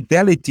think the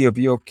fidelity of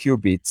your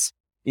qubits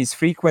is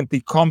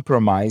frequently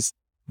compromised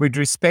with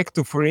respect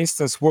to, for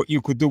instance, what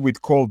you could do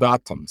with cold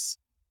atoms.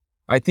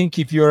 I think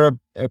if you're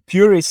a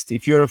purist,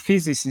 if you're a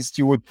physicist,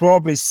 you would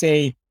probably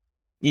say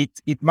it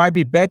might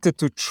be better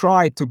to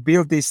try to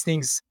build these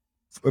things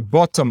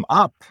bottom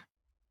up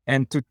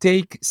and to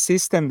take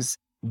systems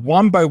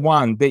one by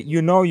one that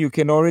you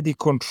can already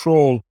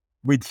control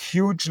with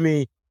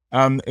hugely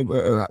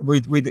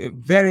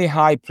with very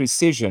high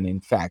precision, in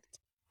fact.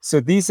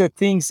 So these are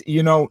things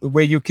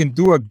where you can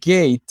do a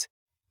gate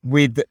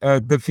with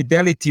the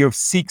fidelity of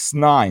 6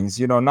 nines,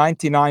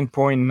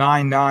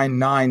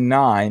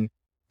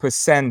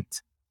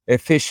 99.9999%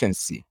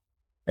 efficiency.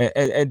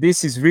 And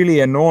this is really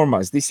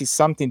enormous. This is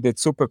something that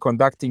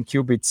superconducting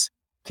qubits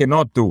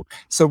cannot do.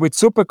 So with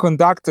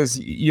superconductors,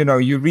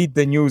 you read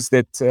the news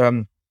that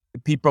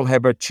people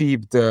have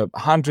achieved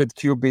 100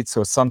 qubits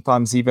or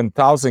sometimes even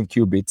 1,000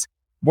 qubits.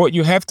 What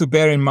you have to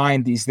bear in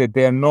mind is that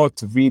they're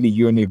not really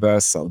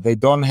universal. They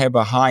don't have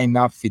a high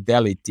enough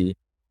fidelity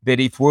that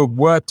if we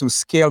were to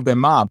scale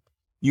them up,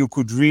 you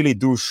could really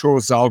do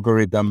Shor's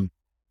algorithm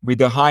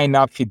with a high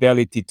enough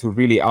fidelity to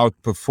really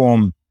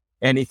outperform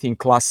anything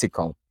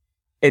classical.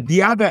 At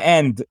the other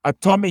end,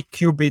 atomic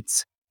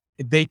qubits,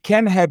 they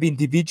can have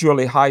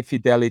individually high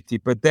fidelity,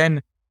 but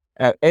then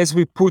as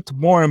we put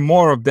more and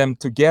more of them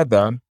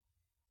together,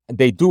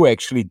 they do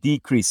actually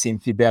decrease in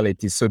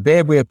fidelity. So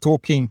there we're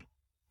talking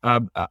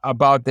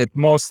about at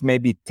most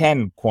maybe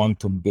 10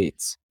 quantum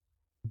bits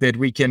that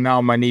we can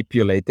now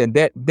manipulate. And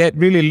that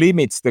really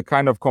limits the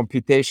kind of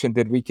computation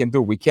that we can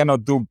do. We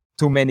cannot do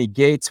too many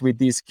gates with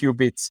these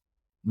qubits,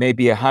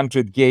 maybe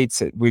 100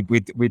 gates with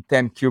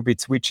 10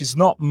 qubits, which is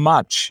not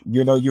much.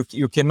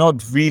 You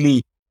cannot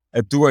really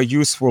do a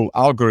useful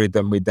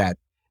algorithm with that.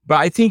 But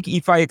I think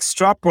if I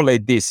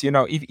extrapolate this,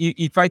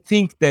 if I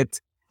think that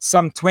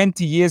some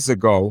 20 years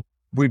ago,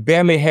 we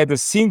barely had a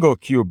single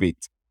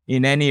qubit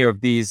in any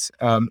of these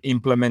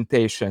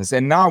implementations.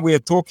 And now we are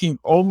talking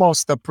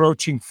almost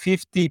approaching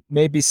 50,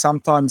 maybe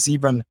sometimes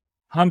even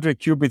 100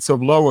 qubits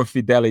of lower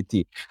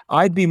fidelity.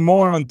 I'd be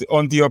more on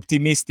the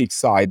optimistic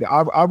side.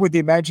 I would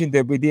imagine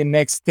that within the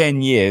next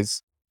 10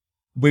 years,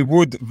 we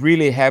would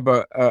really have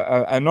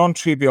a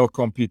non-trivial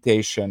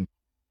computation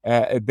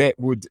that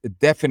would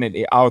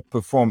definitely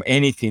outperform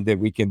anything that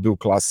we can do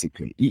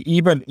classically.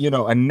 Even,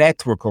 a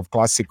network of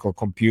classical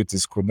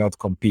computers could not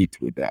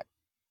compete with that.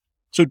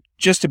 So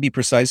just to be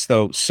precise,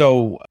 though,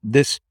 so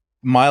this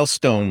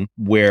milestone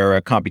where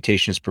a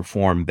computation is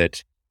performed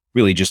that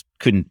really just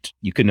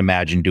you couldn't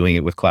imagine doing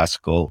it with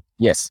classical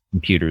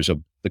computers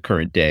of the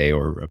current day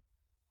or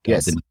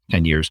the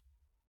 10 years.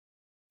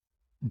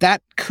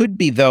 That could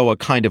be, though, a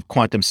kind of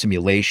quantum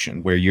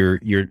simulation where you're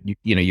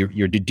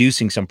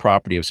deducing some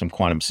property of some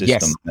quantum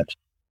system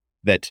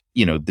that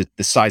the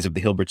size of the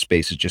Hilbert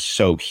space is just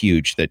so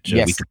huge that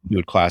we can do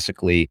it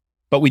classically.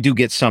 But we do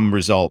get some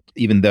result,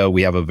 even though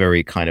we have a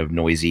very kind of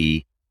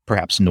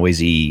perhaps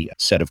noisy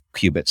set of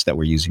qubits that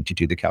we're using to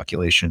do the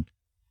calculation.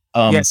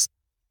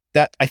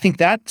 That I think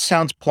that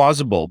sounds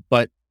plausible,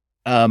 but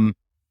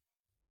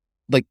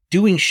like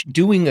doing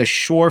a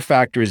Shor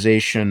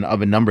factorization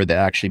of a number that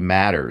actually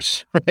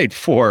matters, right?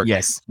 For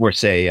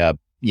say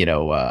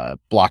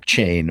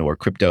blockchain or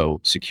crypto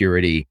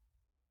security.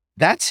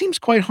 That seems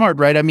quite hard,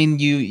 right? I mean,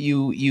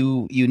 you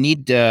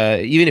need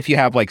even if you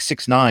have like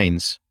 6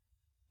 nines,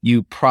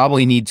 you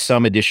probably need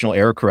some additional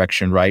error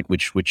correction, right?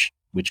 Which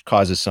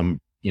causes some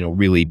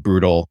really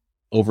brutal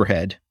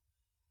overhead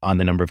on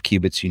the number of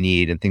qubits you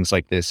need and things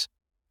like this.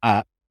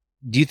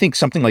 Do you think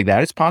something like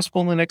that is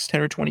possible in the next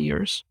 10 or 20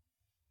 years?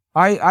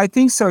 I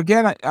think so.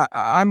 Again,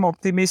 I'm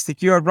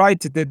optimistic. You are right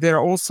that there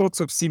are all sorts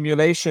of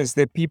simulations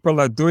that people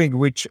are doing,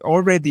 which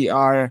already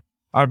are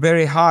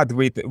very hard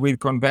with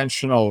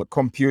conventional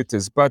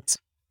computers, but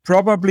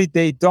probably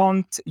they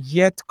don't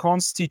yet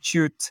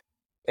constitute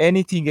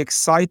anything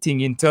exciting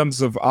in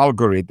terms of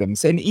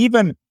algorithms. And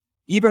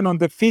even on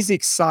the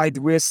physics side,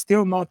 we're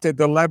still not at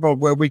the level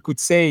where we could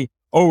say,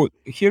 oh,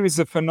 here is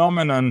a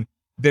phenomenon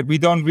that we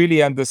don't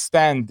really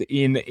understand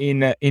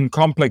in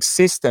complex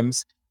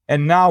systems.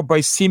 And now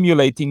by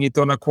simulating it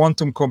on a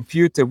quantum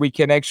computer, we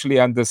can actually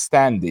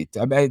understand it.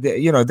 I mean,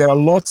 there are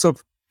lots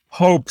of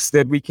hopes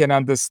that we can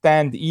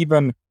understand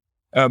even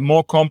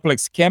more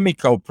complex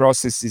chemical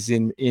processes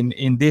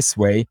in this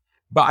way.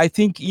 But I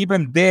think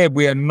even there,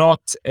 we are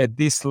not at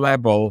this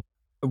level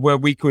where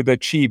we could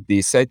achieve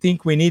this. I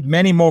think we need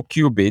many more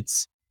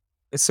qubits.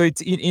 So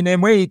it's in a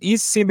way, it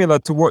is similar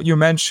to what you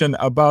mentioned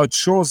about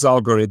Shor's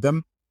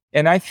algorithm.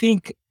 And I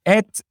think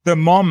at the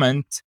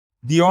moment,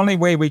 the only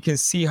way we can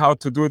see how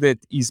to do that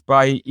is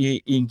by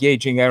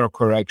engaging error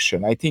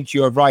correction. I think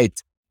you are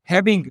right.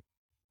 Having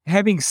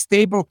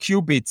stable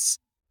qubits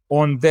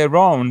on their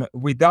own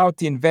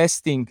without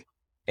investing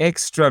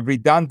extra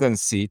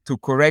redundancy to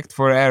correct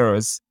for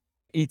errors,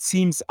 it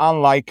seems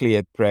unlikely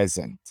at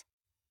present.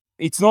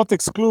 It's not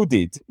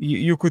excluded.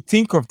 You could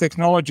think of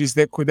technologies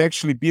that could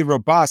actually be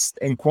robust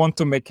and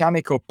quantum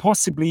mechanical,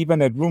 possibly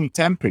even at room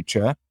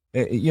temperature.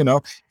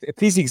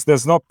 Physics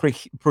does not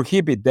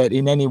prohibit that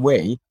in any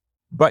way.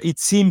 But it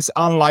seems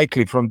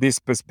unlikely from this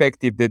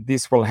perspective that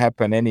this will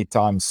happen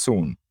anytime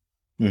soon.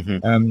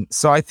 Mm-hmm.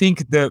 So I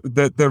think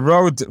the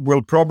road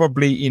will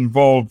probably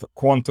involve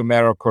quantum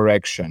error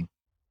correction.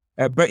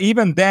 But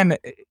even then,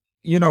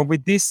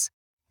 with this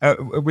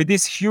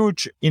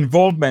huge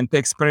involvement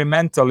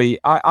experimentally,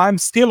 I'm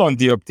still on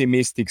the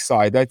optimistic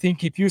side. I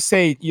think if you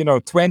say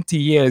 20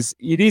 years,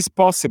 it is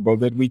possible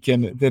that we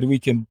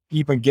can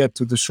even get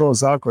to the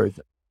Shor's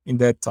algorithm in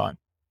that time.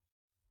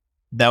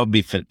 That would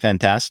be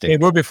fantastic.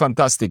 It would be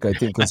fantastic, I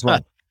think, as well.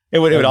 It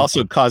would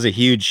also cause a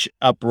huge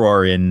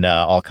uproar in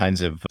all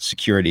kinds of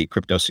security,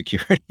 crypto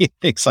security,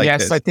 things like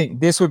this. Yes, I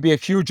think this would be a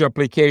huge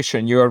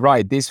application. You are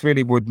right. This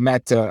really would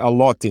matter a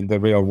lot in the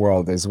real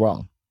world as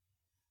well.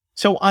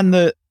 So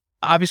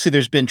obviously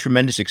there's been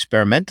tremendous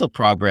experimental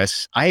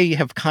progress. I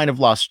have kind of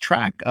lost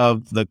track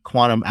of the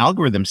quantum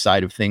algorithm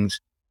side of things.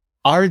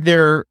 Are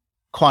there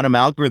quantum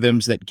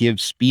algorithms that give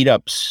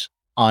speedups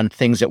on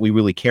things that we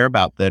really care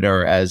about that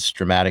are as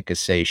dramatic as,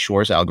 say,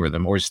 Shor's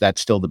algorithm, or is that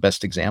still the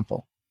best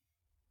example?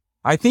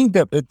 I think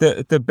that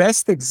the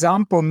best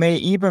example may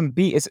even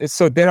be,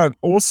 so there are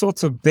all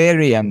sorts of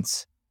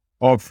variants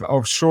of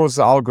Shor's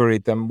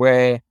algorithm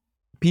where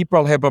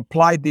people have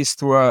applied this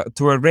to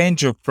a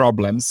range of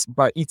problems.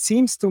 But it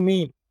seems to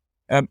me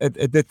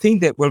the thing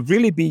that will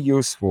really be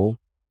useful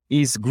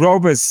is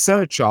Grover's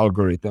search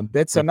algorithm.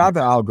 That's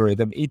another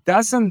algorithm. It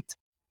doesn't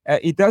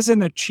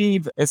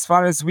achieve, as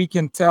far as we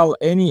can tell,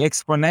 any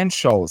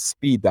exponential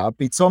speed up.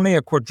 It's only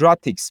a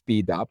quadratic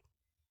speed up.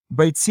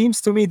 But it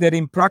seems to me that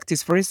in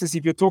practice, for instance,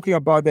 if you're talking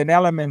about an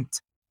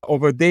element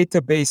of a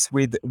database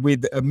with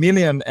 1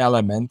 million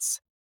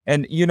elements,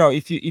 and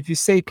if you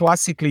say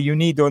classically you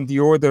need on the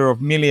order of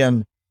 1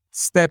 million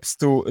steps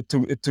to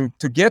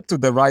get to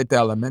the right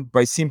element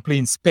by simply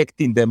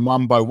inspecting them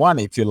one by one,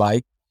 if you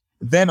like,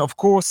 then of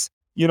course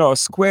a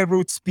square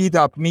root speed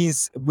up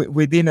means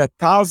within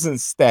 1,000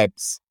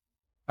 steps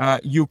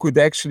you could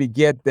actually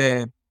get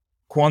there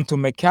quantum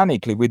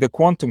mechanically with a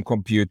quantum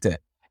computer.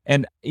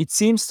 And it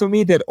seems to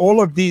me that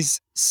all of these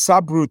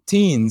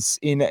subroutines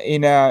in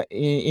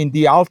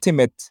the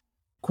ultimate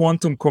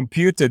quantum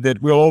computer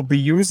that we'll all be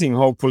using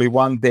hopefully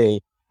one day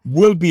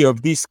will be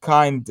of this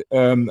kind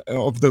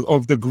of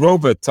the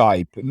Grover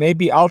type.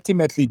 Maybe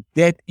ultimately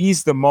that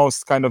is the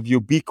most kind of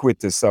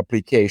ubiquitous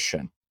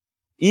application,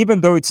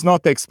 even though it's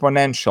not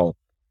exponential.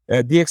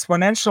 The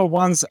exponential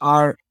ones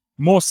are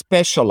more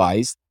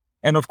specialized,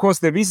 and of course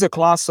there is a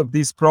class of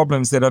these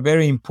problems that are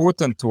very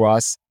important to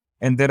us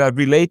and that are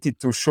related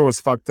to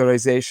Shor's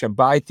factorization.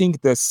 But I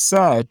think the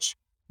search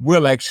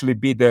will actually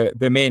be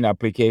the main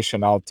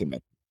application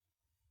ultimately.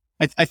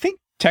 I think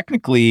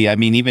technically, I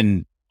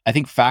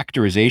think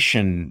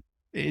factorization,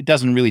 it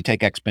doesn't really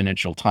take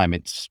exponential time.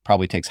 It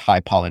probably takes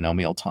high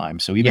polynomial time.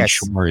 So even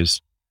Shor is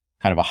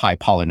kind of a high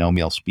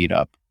polynomial speed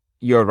up.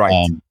 You're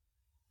right.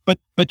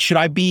 But should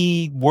I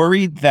be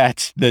worried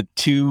that the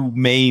two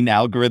main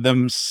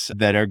algorithms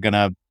that are going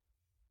to,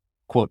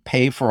 quote,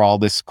 pay for all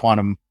this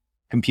quantum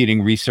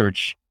computing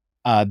research,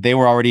 they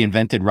were already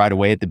invented right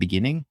away at the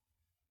beginning?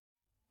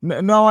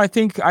 No, I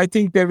think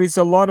there is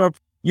a lot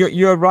of.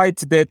 You're right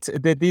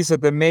that these are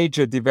the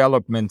major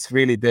developments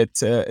really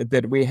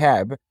that we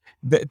have.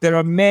 There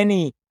are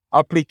many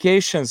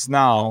applications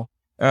now,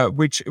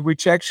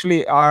 which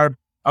actually are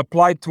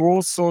applied to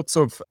all sorts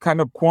of kind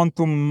of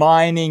quantum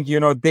mining,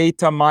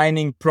 data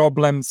mining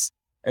problems.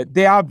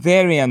 There are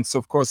variants,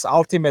 of course.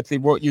 Ultimately,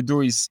 what you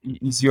do is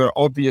you're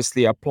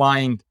obviously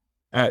applying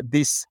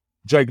this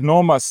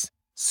ginormous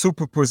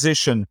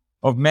superposition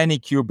of many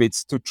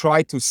qubits to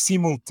try to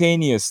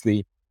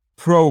simultaneously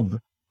probe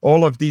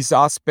all of these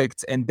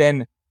aspects and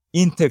then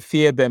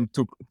interfere them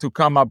to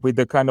come up with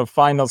the kind of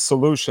final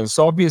solution.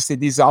 So obviously,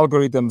 these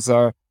algorithms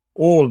are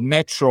all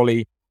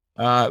naturally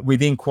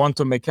within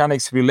quantum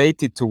mechanics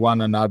related to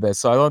one another.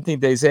 So I don't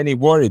think there's any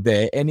worry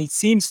there. And it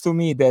seems to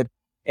me that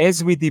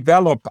as we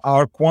develop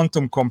our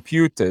quantum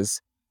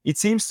computers, it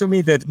seems to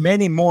me that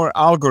many more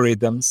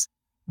algorithms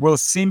will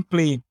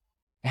simply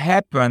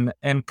happen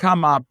and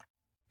come up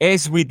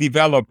as we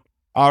develop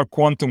our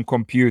quantum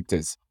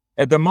computers.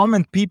 At the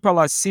moment, people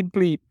are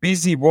simply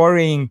busy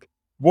worrying,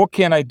 what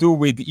can I do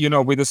with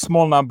a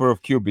small number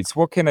of qubits?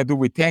 What can I do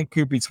with 10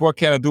 qubits? What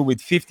can I do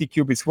with 50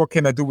 qubits? What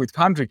can I do with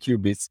 100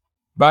 qubits?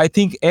 But I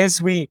think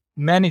as we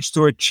manage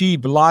to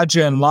achieve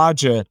larger and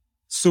larger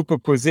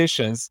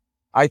superpositions,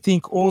 I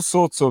think all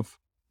sorts of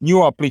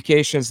new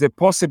applications that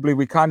possibly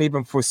we can't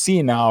even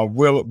foresee now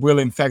will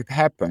in fact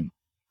happen.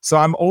 So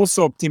I'm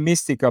also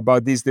optimistic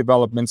about these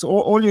developments.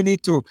 All you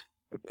need to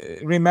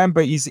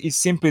remember is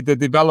simply the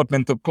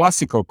development of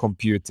classical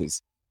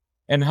computers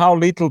and how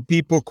little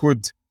people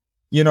could,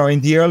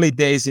 in the early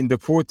days, in the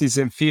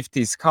 40s and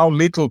 50s, how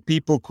little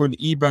people could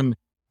even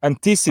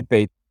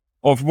anticipate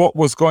of what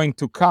was going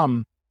to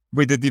come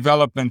with the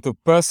development of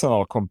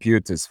personal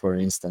computers, for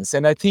instance.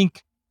 And I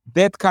think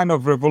that kind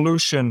of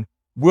revolution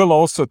will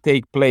also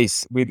take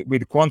place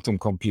with quantum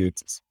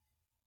computers.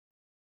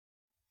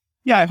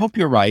 Yeah, I hope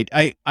you're right.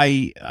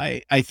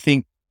 I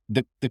think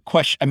the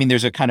question, I mean,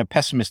 there's a kind of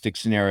pessimistic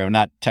scenario,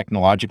 not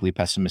technologically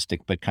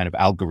pessimistic, but kind of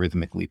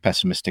algorithmically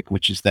pessimistic,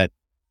 which is that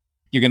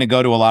you're going to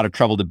go to a lot of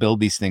trouble to build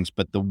these things,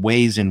 but the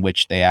ways in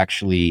which they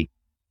actually,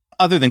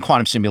 other than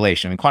quantum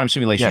simulation, I mean, quantum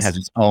simulation Yes. has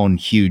its own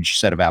huge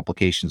set of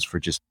applications for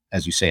just,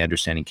 as you say,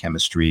 understanding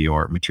chemistry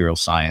or material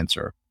science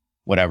or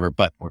whatever,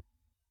 or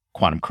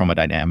quantum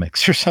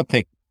chromodynamics or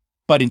something.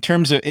 But in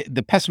terms of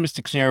the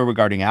pessimistic scenario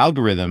regarding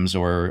algorithms,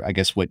 or I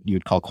guess what you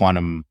would call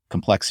quantum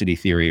complexity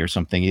theory or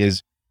something,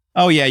 is,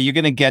 oh yeah, you're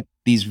going to get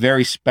these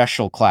very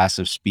special class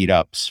of speed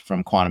ups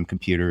from quantum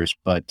computers,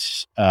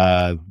 but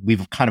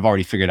we've kind of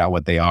already figured out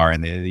what they are,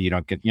 and you're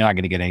not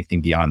going to get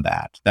anything beyond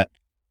that.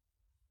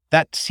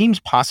 That seems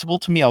possible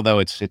to me, although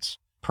it's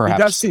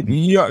perhaps.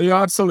 You're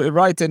absolutely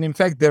right. And in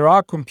fact, there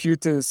are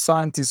computer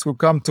scientists who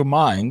come to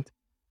mind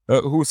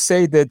who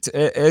say that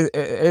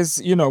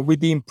as with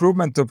the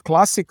improvement of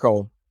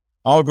classical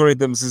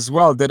algorithms as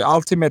well, that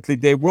ultimately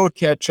they will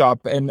catch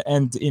up, and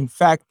in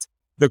fact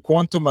the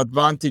quantum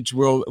advantage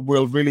will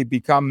really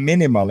become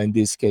minimal in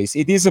this case.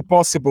 It is a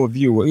possible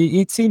view.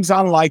 It seems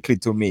unlikely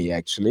to me,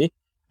 actually,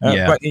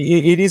 but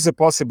it is a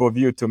possible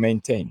view to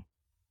maintain.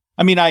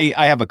 I mean,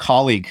 I have a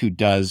colleague who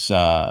does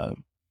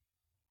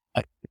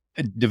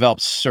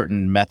develops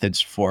certain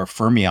methods for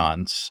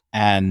fermions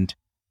and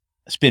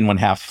spin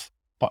 1/2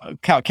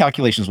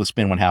 calculations with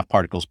spin 1/2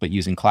 particles, but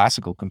using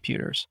classical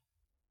computers.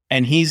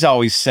 And he's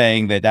always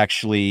saying that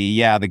actually,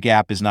 yeah, the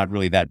gap is not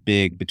really that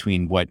big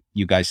between what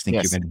you guys think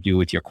you're going to do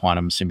with your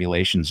quantum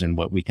simulations and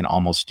what we can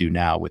almost do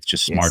now with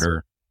just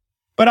smarter.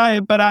 But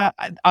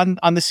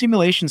on the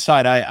simulation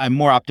side, I'm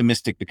more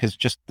optimistic because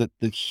just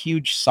the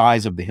huge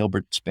size of the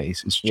Hilbert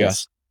space is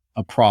just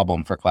a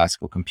problem for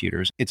classical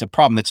computers. It's a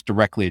problem that's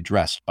directly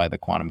addressed by the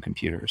quantum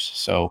computers.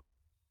 So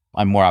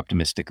I'm more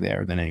optimistic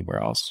there than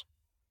anywhere else.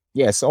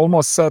 Yes,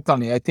 almost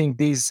certainly. I think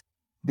these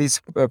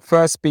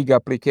first big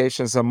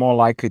applications are more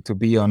likely to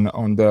be on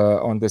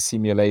the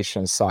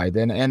simulation side,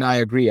 and I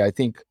agree. I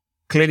think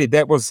clearly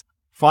that was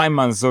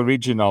Feynman's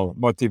original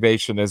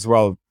motivation as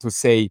well, to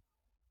say,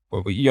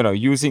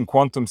 using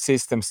quantum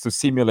systems to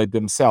simulate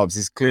themselves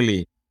is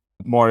clearly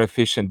more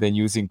efficient than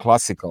using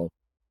classical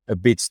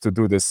bits to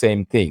do the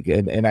same thing,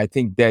 and I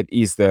think that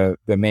is the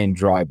main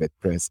drive at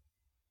present.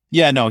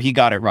 Yeah, no, he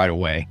got it right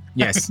away.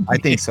 Yes, I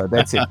think so.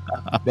 That's it.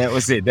 That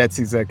was it. That's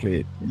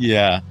exactly it.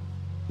 Yeah.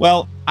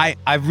 Well,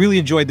 I've really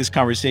enjoyed this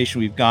conversation.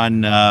 We've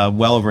gone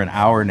well over an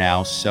hour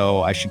now,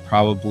 so I should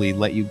probably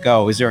let you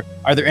go.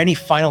 Are there any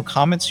final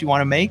comments you want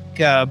to make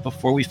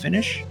before we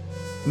finish?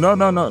 No,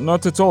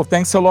 not at all.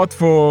 Thanks a lot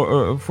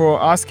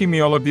for asking me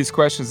all of these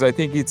questions. I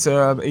think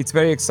it's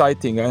very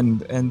exciting,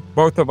 and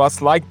both of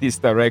us like this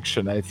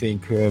direction, I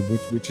think,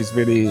 which is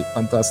really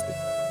fantastic.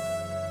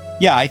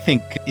 Yeah, I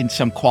think in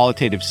some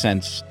qualitative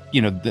sense,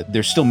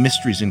 there's still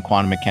mysteries in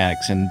quantum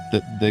mechanics, and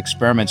the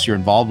experiments you're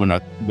involved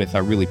with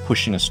are really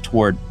pushing us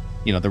toward,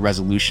 the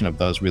resolution of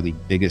those really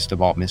biggest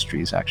of all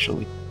mysteries,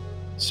 actually.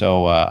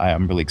 So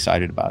I'm really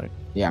excited about it.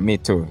 Yeah, me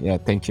too. Yeah,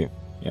 thank you.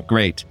 Yeah.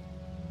 Great.